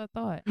 Okay, that's what I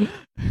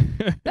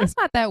thought. That's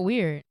not that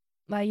weird.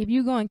 Like if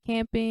you going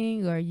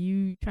camping or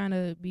you trying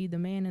to be the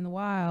man in the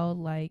wild,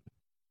 like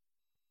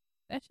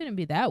that shouldn't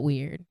be that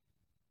weird.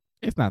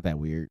 It's not that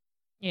weird.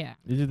 Yeah.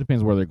 It just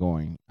depends where they're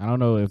going. I don't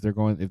know if they're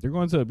going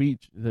to a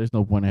beach. There's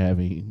no point in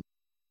having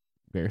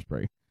bear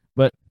spray.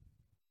 But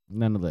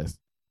nonetheless,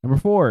 Number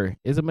 4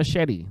 is a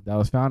machete that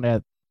was found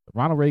at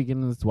Ronald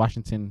Reagan's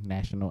Washington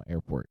National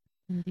Airport.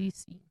 In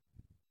DC.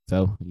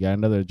 So you got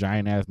another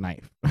giant ass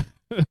knife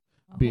A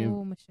being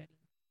whole machete.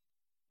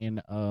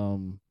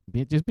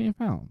 being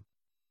found.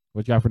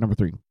 What you got for number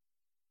 3?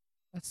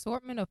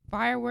 Assortment of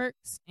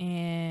fireworks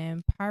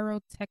and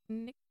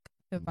pyrotechnic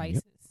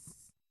devices.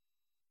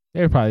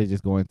 They're probably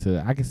just going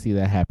to. I can see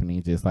that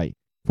happening, just like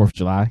 4th of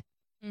July,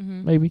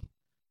 Mm-hmm. maybe,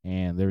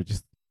 and they were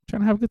just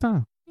trying to have a good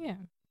time. Yeah.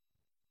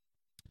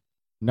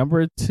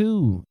 Number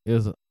 2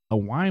 is a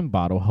wine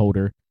bottle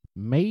holder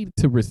made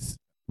to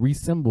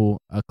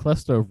resemble a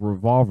cluster of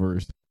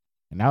revolvers,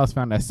 and that was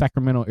found at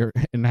Sacramento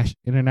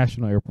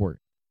International Airport.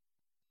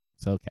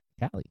 So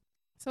Cali.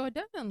 So it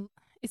doesn't.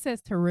 It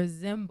says to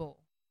resemble.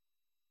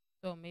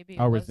 So maybe.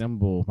 Oh,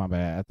 resemble. My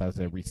bad. I thought it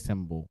said Maybe.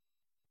 resemble.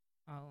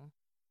 Oh.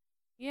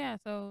 Yeah.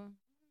 So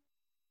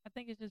I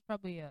think it's just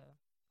probably a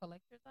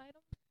collector's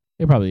item.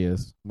 It probably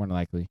is, more than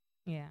likely.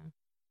 Yeah.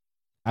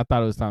 I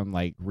thought it was something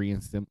like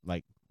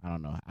like I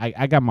don't know.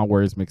 I got my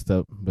words mixed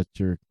up, but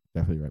you're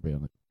definitely right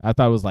on it. I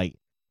thought it was like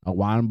a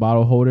wine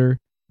bottle holder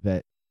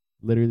that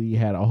literally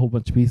had a whole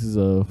bunch of pieces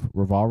of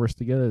revolvers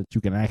together that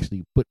you can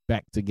actually put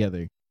back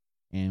together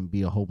and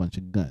be a whole bunch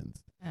of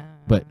guns.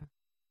 But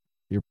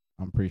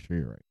I'm pretty sure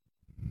you're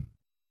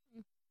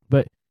right.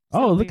 But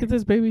so look weird. at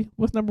this, baby.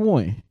 What's number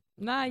 1?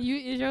 Nah, it's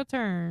your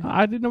turn.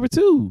 I did number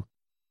 2.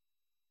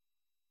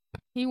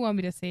 He want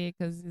me to say it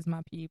because it's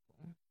my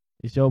people.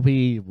 It's your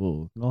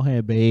people. Go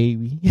ahead,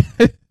 baby.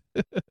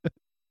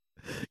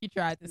 He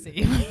tried to say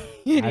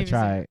it. I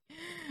tried.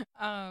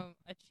 A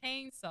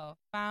chainsaw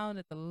found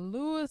at the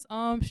Louis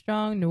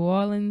Armstrong New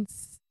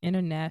Orleans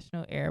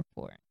International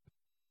Airport.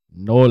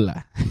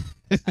 Nola.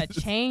 A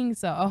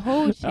chainsaw. A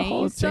whole chainsaw? A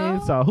whole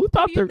chainsaw. Who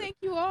thought Who do you think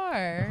you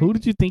are? Who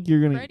did you think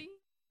you're gonna? Freddie?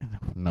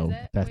 No,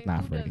 that's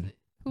not Freddie.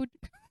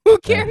 Who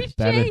carries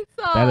that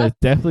chainsaw? That is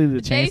definitely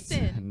the Jason.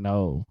 chainsaw.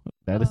 No,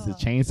 that is the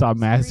chainsaw Scream.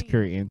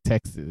 massacre in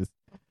Texas.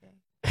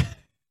 Okay.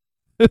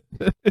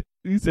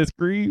 You said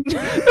Scream.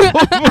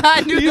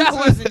 I knew that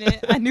wasn't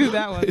it. I knew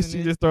that wasn't She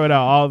it. just throwing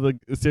out all the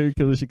serial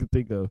killers she could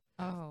think of.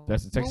 Oh.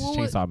 That's the Texas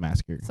Chainsaw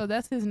Massacre. So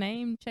that's his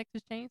name,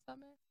 Texas Chainsaw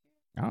Massacre?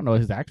 I don't know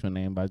his actual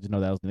name, but I just know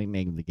that was the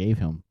nickname they gave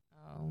him.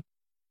 Oh.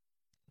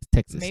 It's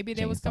Texas. Maybe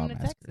they was Chainsaw coming to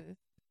Massacre. Texas.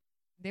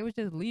 They was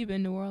just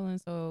leaving New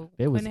Orleans, so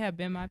They couldn't was- have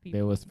been my people.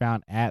 They was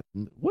found at.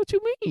 What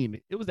you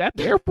mean? It was at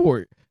the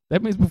airport.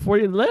 That means before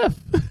they left.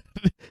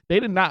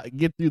 They did not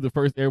get through the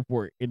first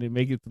airport and then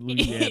make it to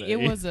Louisiana. It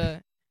was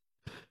a.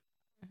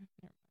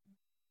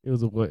 It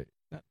was a what?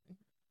 Nothing.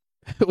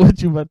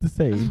 What you about to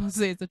say? I was gonna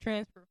say it's a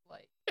transfer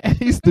flight.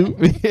 You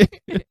stupid.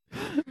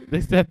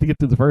 They still have to get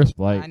through the first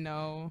flight. I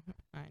know.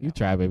 You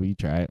try, baby. You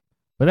try it.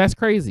 But that's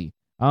crazy.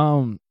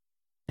 Have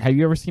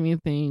you ever seen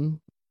anything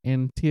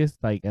in TS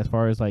like as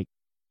far as like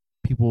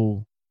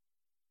people?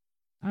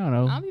 I don't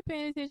know. I'll be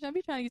paying attention. I'll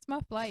be trying to get to my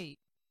flight.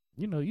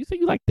 You know, you say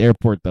you like the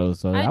airport though,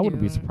 so I I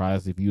wouldn't be do.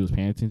 surprised if you was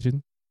paying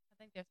attention. I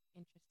think there's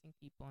interesting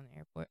people in the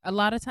airport. A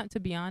lot of time, to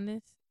be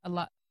honest, a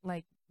lot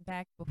like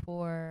back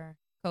before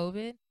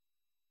COVID,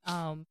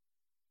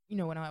 you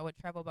know, when I would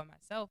travel by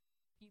myself,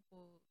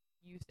 people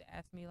used to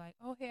ask me like,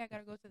 "Oh, hey, I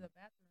gotta go to the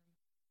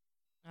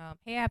bathroom.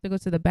 Hey, I have to go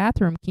to the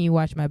bathroom. Can you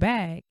watch my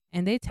bag?"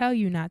 And they tell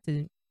you not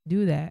to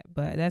do that,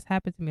 but that's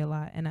happened to me a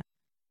lot. And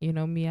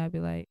I'd be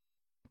like,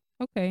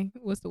 "Okay,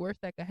 what's the worst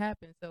that could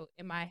happen?" So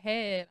in my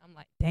head, I'm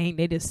like, "Dang,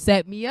 they just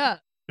set me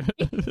up."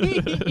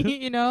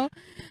 You know.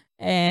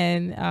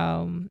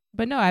 And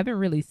but no, I haven't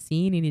really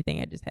seen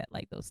anything. I just had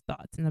like those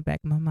thoughts in the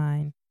back of my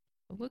mind.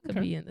 What could Okay.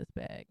 be in this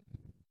bag?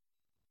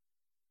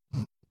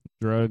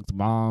 Drugs,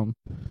 bomb,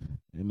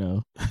 you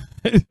know.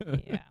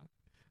 Yeah.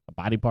 A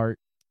body part.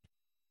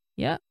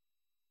 Yep.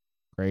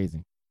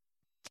 Crazy.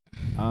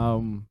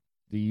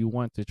 Do you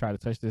want to try to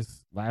touch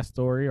this last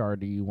story, or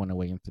do you want to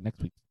wait until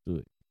next week to do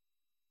it?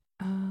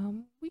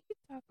 We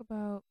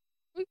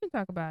can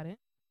talk about it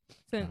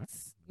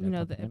since Got a the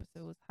couple minutes.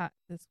 episode was hot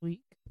this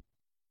week.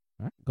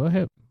 All right, go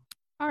ahead.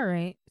 All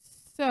right.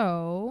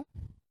 So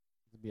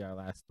This will be our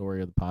last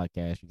story of the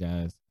podcast, you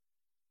guys.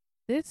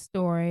 this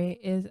story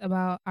is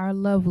about our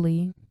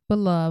lovely,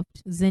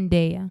 beloved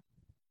Zendaya.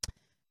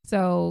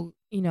 So,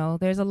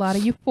 there's a lot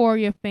of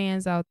Euphoria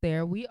fans out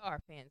there. We are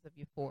fans of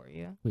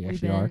Euphoria. We We've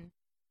actually been are.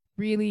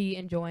 really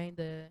enjoying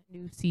the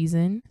new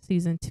season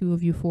 2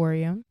 of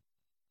Euphoria.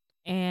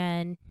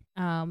 And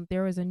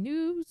there was a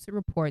news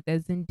report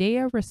that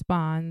Zendaya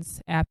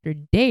responds after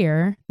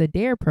DARE, the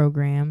DARE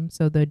program.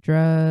 So the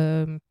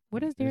drug,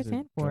 what does DARE Is it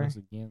stand for? drugs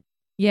again?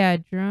 Yeah,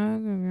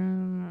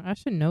 drug. I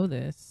should know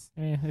this.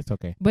 It's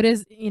okay. But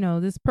it's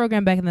this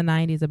program back in the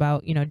 90s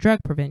about drug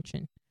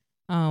prevention.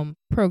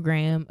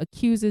 Program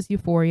accuses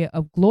Euphoria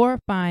of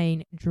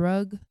glorifying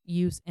drug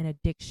use and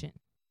addiction.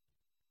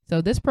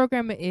 So this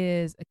program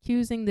is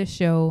accusing the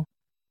show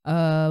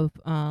of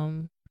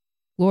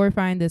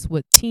glorifying this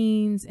with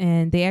teens,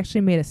 and they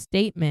actually made a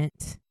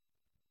statement,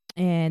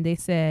 and they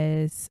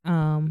says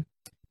the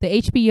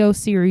HBO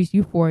series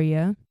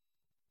Euphoria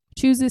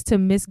chooses to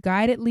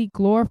misguidedly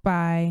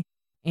glorify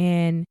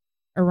and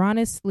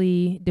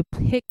erroneously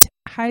depict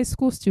high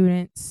school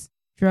students'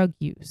 drug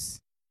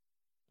use,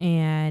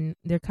 and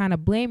they're kind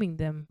of blaming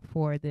them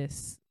for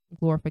this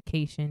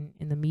glorification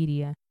in the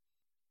media.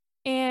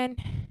 And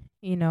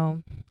you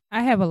know,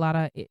 I have a lot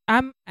of.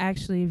 I'm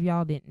actually, if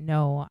y'all didn't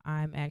know,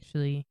 I'm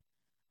actually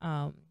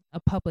a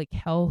public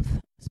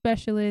health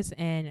specialist,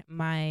 and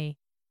my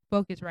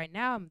focus right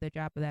now, the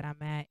job that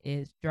I'm at,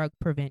 is drug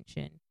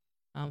prevention,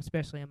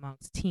 especially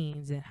amongst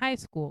teens in high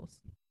schools.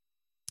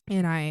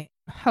 And I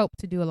help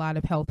to do a lot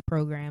of health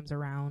programs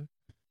around,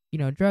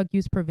 drug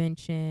use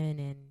prevention,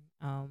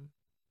 and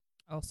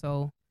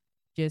also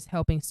just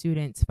helping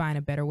students find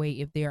a better way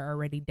if they're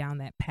already down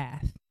that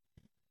path.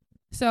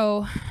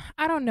 So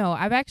I don't know.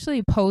 I've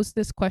actually posed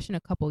this question a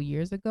couple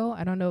years ago.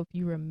 I don't know if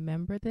you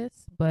remember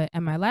this, but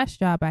at my last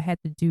job, I had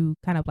to do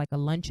kind of like a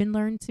lunch and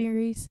learn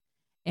series,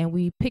 and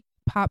we picked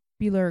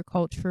popular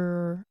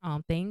culture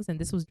things, and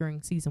this was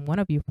during season 1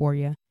 of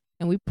Euphoria.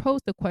 And we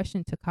posed the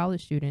question to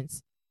college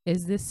students: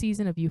 is this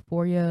season of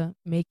Euphoria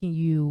making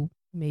you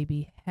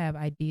maybe have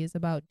ideas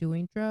about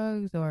doing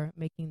drugs, or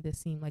making this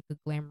seem like a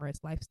glamorous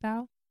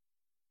lifestyle?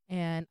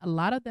 And a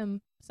lot of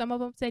them, some of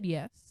them said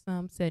yes,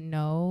 some said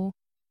no.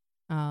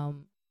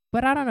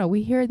 But I don't know.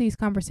 We hear these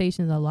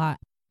conversations a lot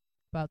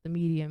about the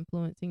media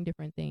influencing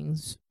different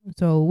things.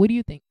 So what do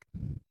you think?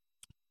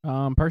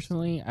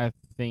 Personally, I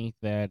think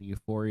that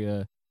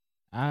Euphoria,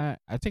 I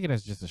take it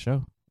as just a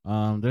show.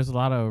 There's a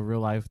lot of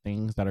real life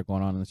things that are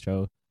going on in the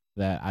show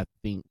that I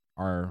think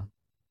are,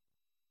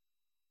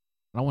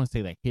 I don't want to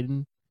say that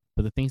hidden,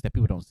 but the things that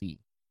people don't see.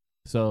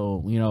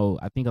 So,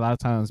 I think a lot of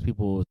times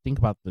people think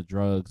about the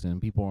drugs and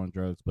people on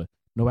drugs, but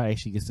nobody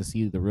actually gets to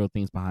see the real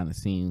things behind the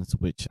scenes,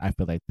 which I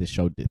feel like this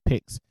show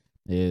depicts.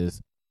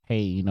 Is,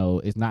 hey,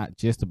 it's not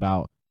just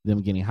about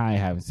them getting high,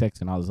 having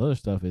sex, and all this other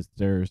stuff. Is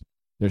there's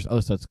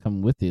other stuff that's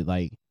coming with it,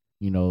 like,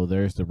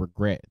 there's the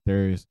regret,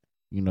 there's,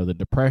 the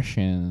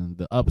depression,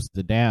 the ups,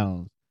 the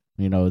downs.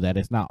 That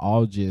it's not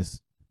all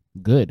just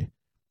good.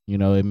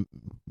 And,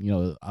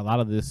 a lot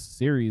of this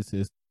series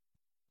is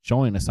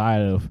showing the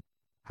side of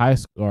high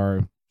school,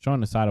 or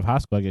showing the side of high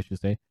school, I guess you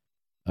say,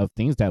 of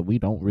things that we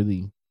don't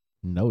really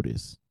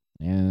notice.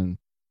 And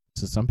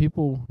to some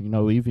people,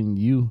 even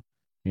you,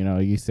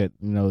 you said,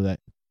 that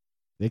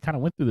they kind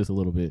of went through this a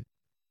little bit,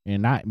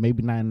 and not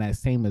in that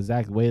same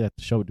exact way that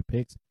the show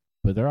depicts,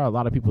 but there are a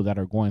lot of people that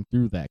are going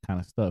through that kind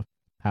of stuff.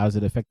 How is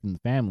it affecting the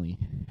family?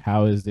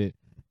 How is it,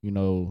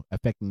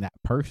 affecting that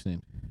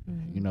person?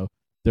 Mm-hmm.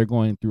 They're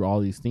going through all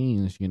these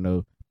things,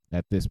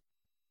 that this,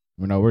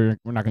 we're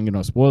not gonna get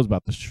no spoils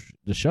about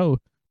the show,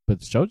 but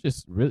the show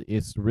just really,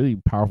 it's a really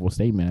powerful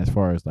statement as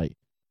far as like,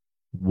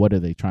 what are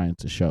they trying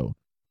to show?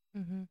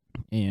 Mm-hmm.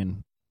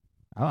 And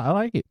I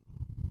like it.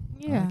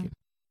 Yeah. Like it.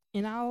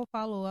 And I'll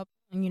follow up,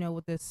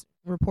 with this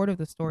report of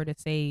the story to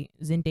say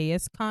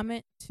Zendaya's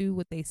comment to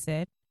what they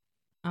said.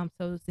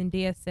 So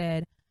Zendaya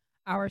said,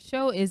 "Our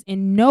show is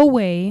in no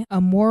way a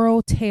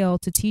moral tale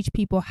to teach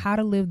people how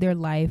to live their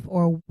life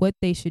or what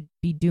they should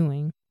be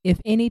doing.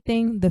 If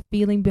anything, the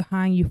feeling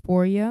behind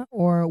Euphoria,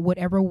 or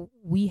whatever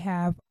we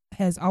have,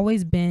 has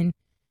always been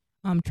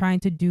trying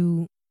to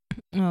do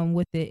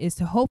with it, is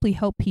to hopefully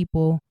help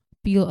people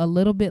feel a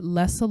little bit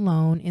less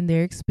alone in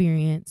their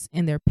experience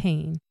and their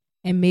pain,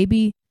 and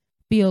maybe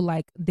feel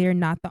like they're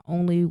not the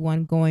only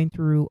one going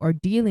through or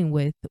dealing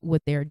with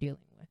what they're dealing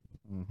with."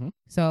 Mm-hmm.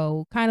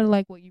 So kind of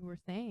like what you were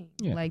saying,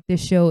 yeah. Like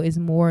this show is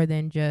more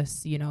than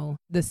just,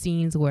 the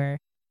scenes where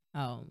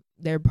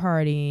they're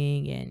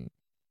partying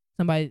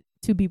and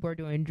two people are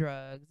doing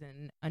drugs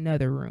in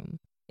another room.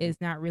 It's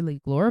not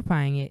really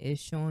glorifying it.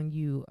 It's showing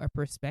you a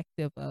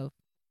perspective of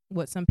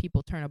what some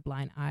people turn a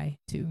blind eye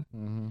to.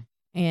 Mm-hmm.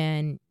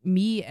 And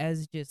me,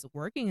 as just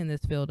working in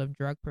this field of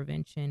drug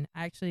prevention,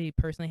 I actually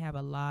personally have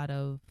a lot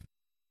of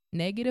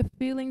negative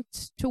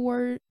feelings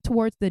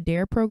towards the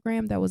DARE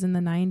program that was in the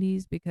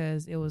 90s,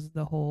 because it was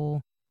the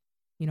whole,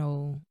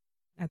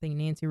 I think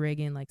Nancy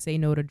Reagan, like, say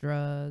no to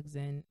drugs,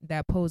 and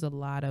that posed a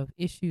lot of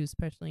issues,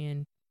 especially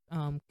in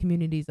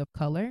communities of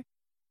color,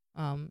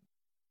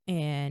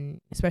 and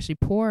especially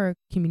poor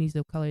communities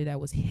of color that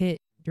was hit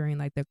during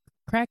like the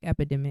crack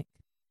epidemic.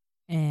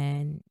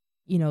 And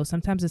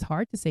sometimes it's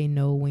hard to say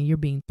no when you're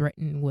being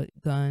threatened with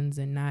guns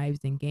and knives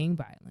and gang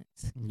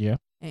violence. Yeah.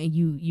 And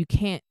you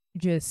can't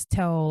just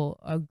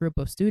tell a group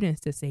of students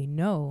to say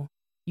no.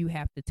 You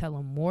have to tell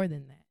them more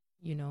than that.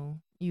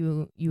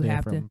 You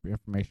have to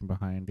information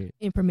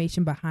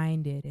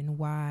behind it, and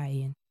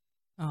why,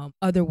 and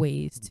other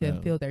ways to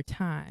fill their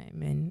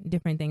time and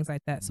different things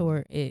like that.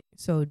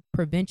 So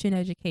prevention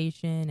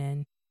education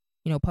and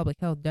public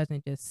health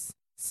doesn't just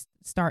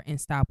start and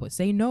stop with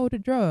say no to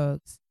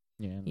drugs.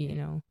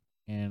 Yeah.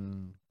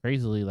 And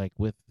crazily, like,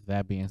 with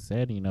that being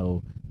said,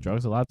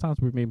 drugs a lot of times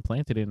were being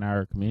planted in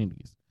our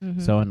communities.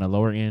 Mm-hmm. So in the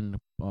lower end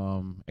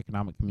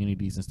economic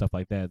communities and stuff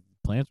like that,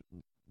 plants,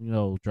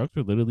 drugs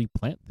were literally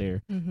planted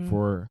there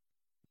for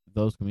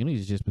those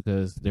communities, just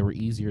because they were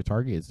easier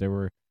targets. There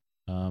were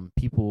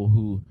people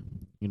who,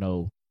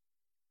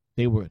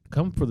 they would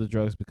come for the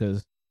drugs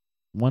because,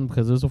 one,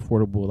 because it was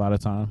affordable a lot of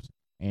times,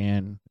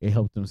 and it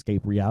helped them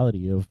escape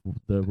reality of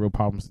the real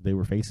problems that they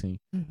were facing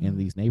in Mhm.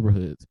 these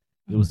neighborhoods.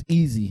 It was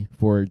easy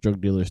for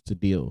drug dealers to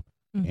deal,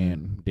 Mhm.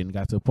 and then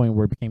got to a point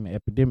where it became an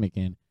epidemic,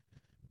 and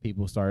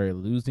people started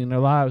losing their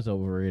lives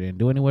over it and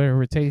doing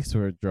whatever it takes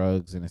for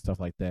drugs and stuff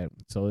like that.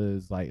 So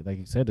it's like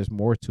you said, there's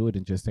more to it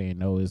than just saying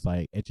no. It's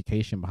like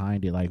education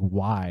behind it, like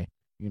why,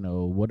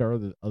 what are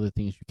the other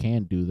things you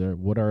can do there?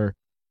 What are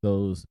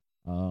those,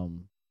 I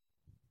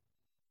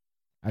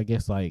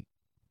guess, like,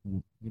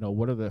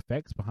 what are the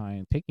effects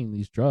behind taking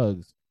these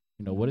drugs?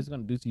 What is it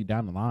going to do to you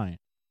down the line?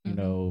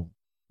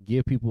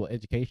 Give people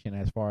education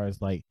as far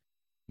as like,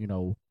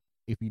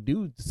 if you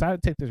do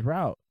decide to take this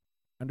route,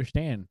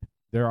 understand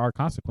there are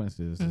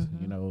consequences,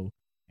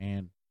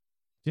 and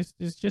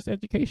it's just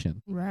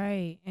education.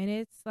 Right. And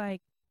it's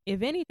like,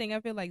 if anything, I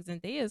feel like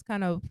Zendaya is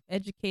kind of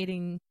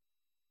educating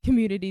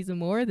communities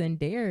more than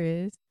Dare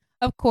is.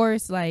 Of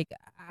course, like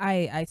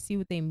I see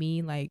what they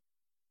mean. Like,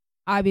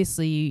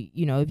 obviously,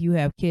 if you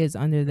have kids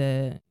under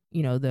the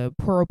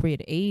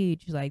appropriate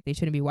age, like they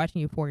shouldn't be watching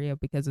Euphoria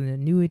because of the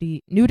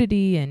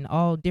nudity and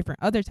all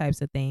different other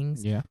types of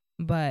things. Yeah.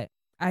 But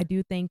I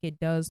do think it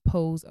does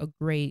pose a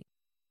great,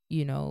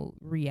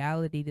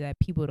 reality that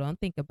people don't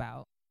think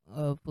about,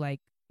 of like,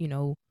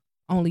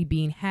 only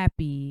being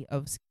happy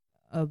of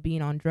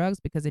being on drugs,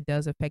 because it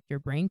does affect your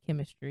brain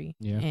chemistry.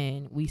 Yeah.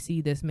 And we see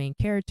this main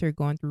character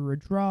going through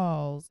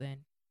withdrawals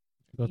and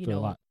Go through a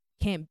lot.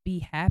 can't be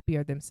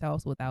happier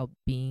themselves without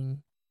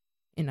being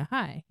in a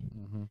high.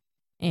 Mm-hmm.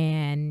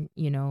 And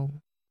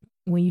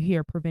when you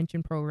hear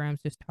prevention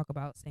programs just talk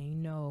about saying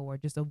no or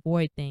just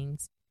avoid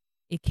things,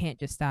 it can't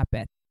just stop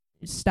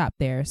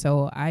there.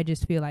 So I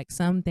just feel like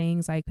some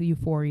things like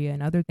Euphoria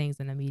and other things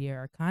in the media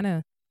are kind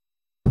of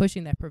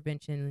pushing that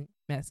prevention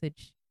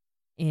message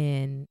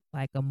in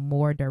like a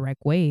more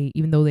direct way,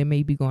 even though they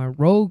may be going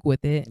rogue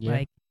with it. Yeah.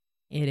 Like,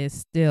 it is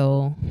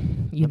still,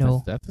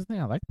 that's the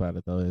thing I like about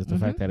it though, is the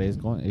fact that it's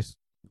going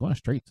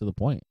straight to the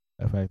point.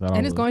 The fact that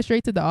and it's going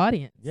straight to the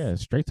audience. Yeah,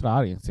 straight to the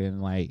audience,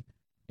 and like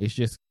it's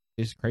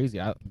crazy.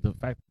 The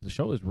fact the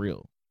show is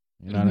real.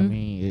 You know what I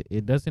mean?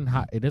 It doesn't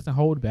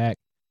hold back.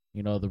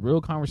 The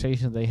real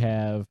conversations they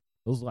have,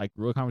 those are like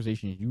real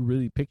conversations you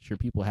really picture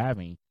people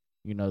having.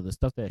 The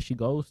stuff that she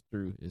goes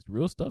through is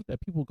real stuff that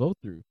people go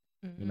through.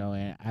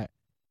 And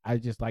I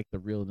just like the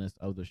realness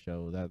of the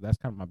show. That's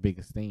kind of my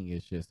biggest thing.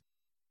 Is just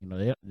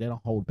they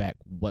don't hold back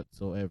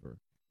whatsoever.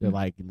 They're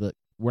like, look,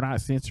 we're not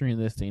censoring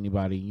this to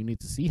anybody. You need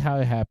to see how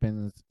it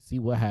happens, see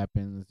what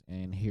happens,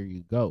 and here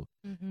you go.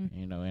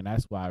 And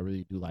that's what I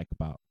really do like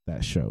about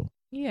that show.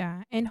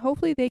 Yeah, and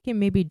hopefully they can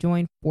maybe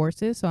join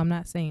forces. So I'm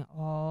not saying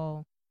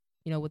all,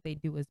 what they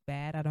do is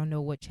bad. I don't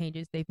know what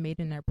changes they've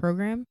made in their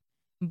program,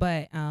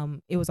 but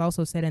it was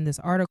also said in this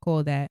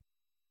article that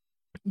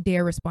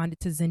Dare responded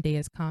to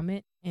Zendaya's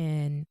comment,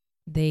 and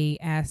they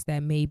asked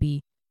that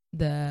maybe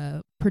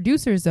the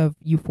producers of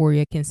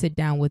Euphoria can sit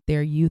down with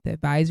their youth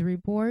advisory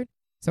board,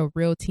 so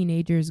real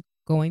teenagers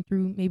going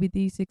through maybe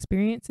these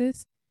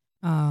experiences,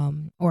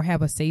 or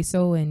have a say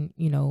so in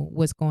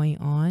what's going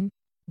on.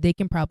 They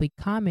can probably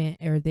comment,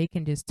 or they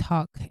can just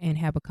talk and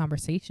have a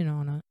conversation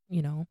on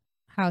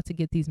how to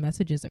get these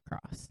messages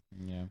across.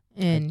 Yeah,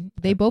 and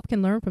they both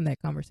can learn from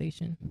that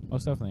conversation.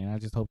 Most definitely. And I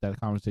just hope that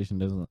conversation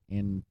doesn't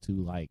end to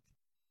like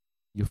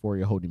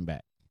Euphoria holding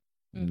back,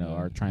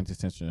 or trying to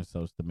censor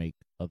themselves to make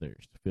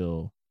others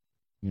feel,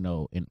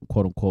 in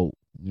quote unquote,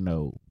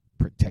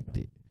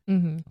 protected,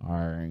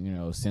 or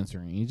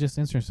censoring. You just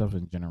censor yourself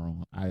in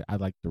general. I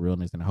like the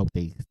realness, and I hope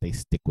they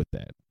stick with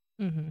that.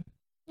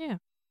 Yeah.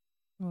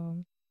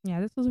 Well, yeah,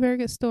 this was a very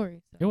good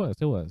story. So.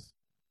 It was.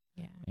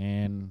 Yeah.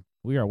 And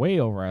we are way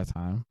over our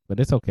time, but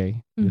it's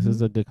okay. This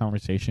is a good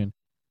conversation.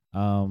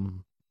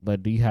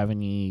 But do you have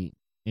any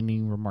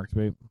remarks,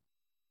 babe?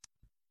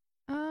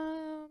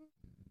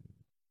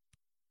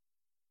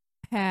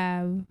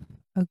 Have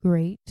a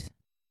great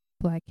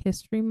Black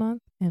History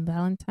Month and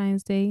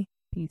Valentine's Day.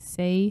 Be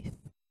safe,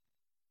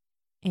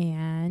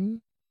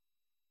 and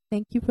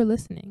thank you for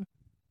listening.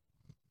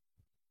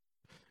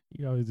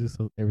 You always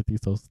do everything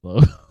so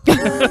slow.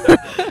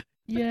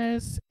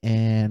 Yes,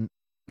 and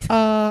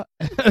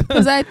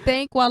because I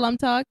think while I'm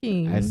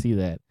talking. I see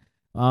that.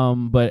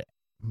 But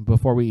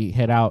before we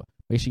head out,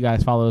 make sure you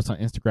guys follow us on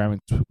Instagram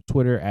and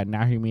Twitter at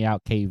Now Hear Me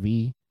Out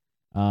KV.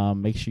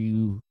 Make sure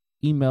you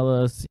email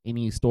us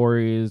any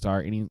stories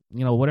or any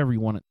whatever you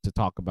want to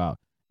talk about.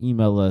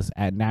 Email us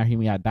at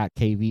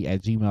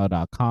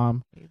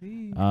nowhearmeout.kv@gmail.com.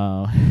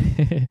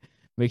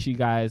 Make sure you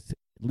guys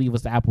leave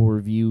us an Apple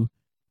review.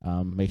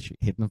 Make sure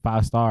hit them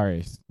 5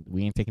 stars.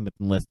 We ain't taking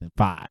nothing less than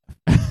 5.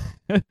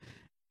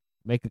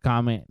 Make a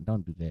comment.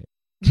 Don't do that.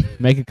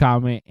 Make a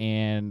comment,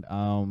 and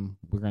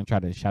we're gonna try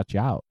to shout you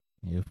out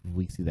if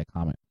we see that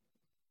comment.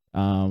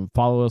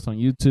 Follow us on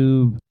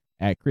YouTube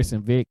at Chris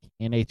and Vic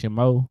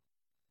NHMO.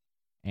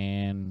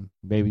 And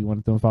baby, you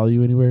want them to follow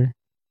you anywhere?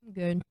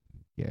 Good.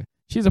 Yeah,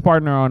 she's a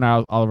partner on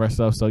all of our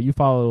stuff. So you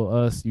follow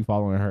us, you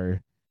following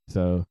her.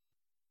 So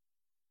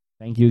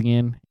thank you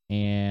again,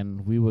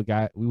 and we will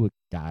catch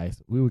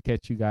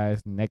you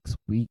guys next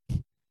week,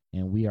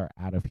 and we are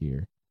out of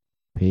here.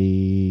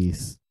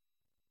 Peace.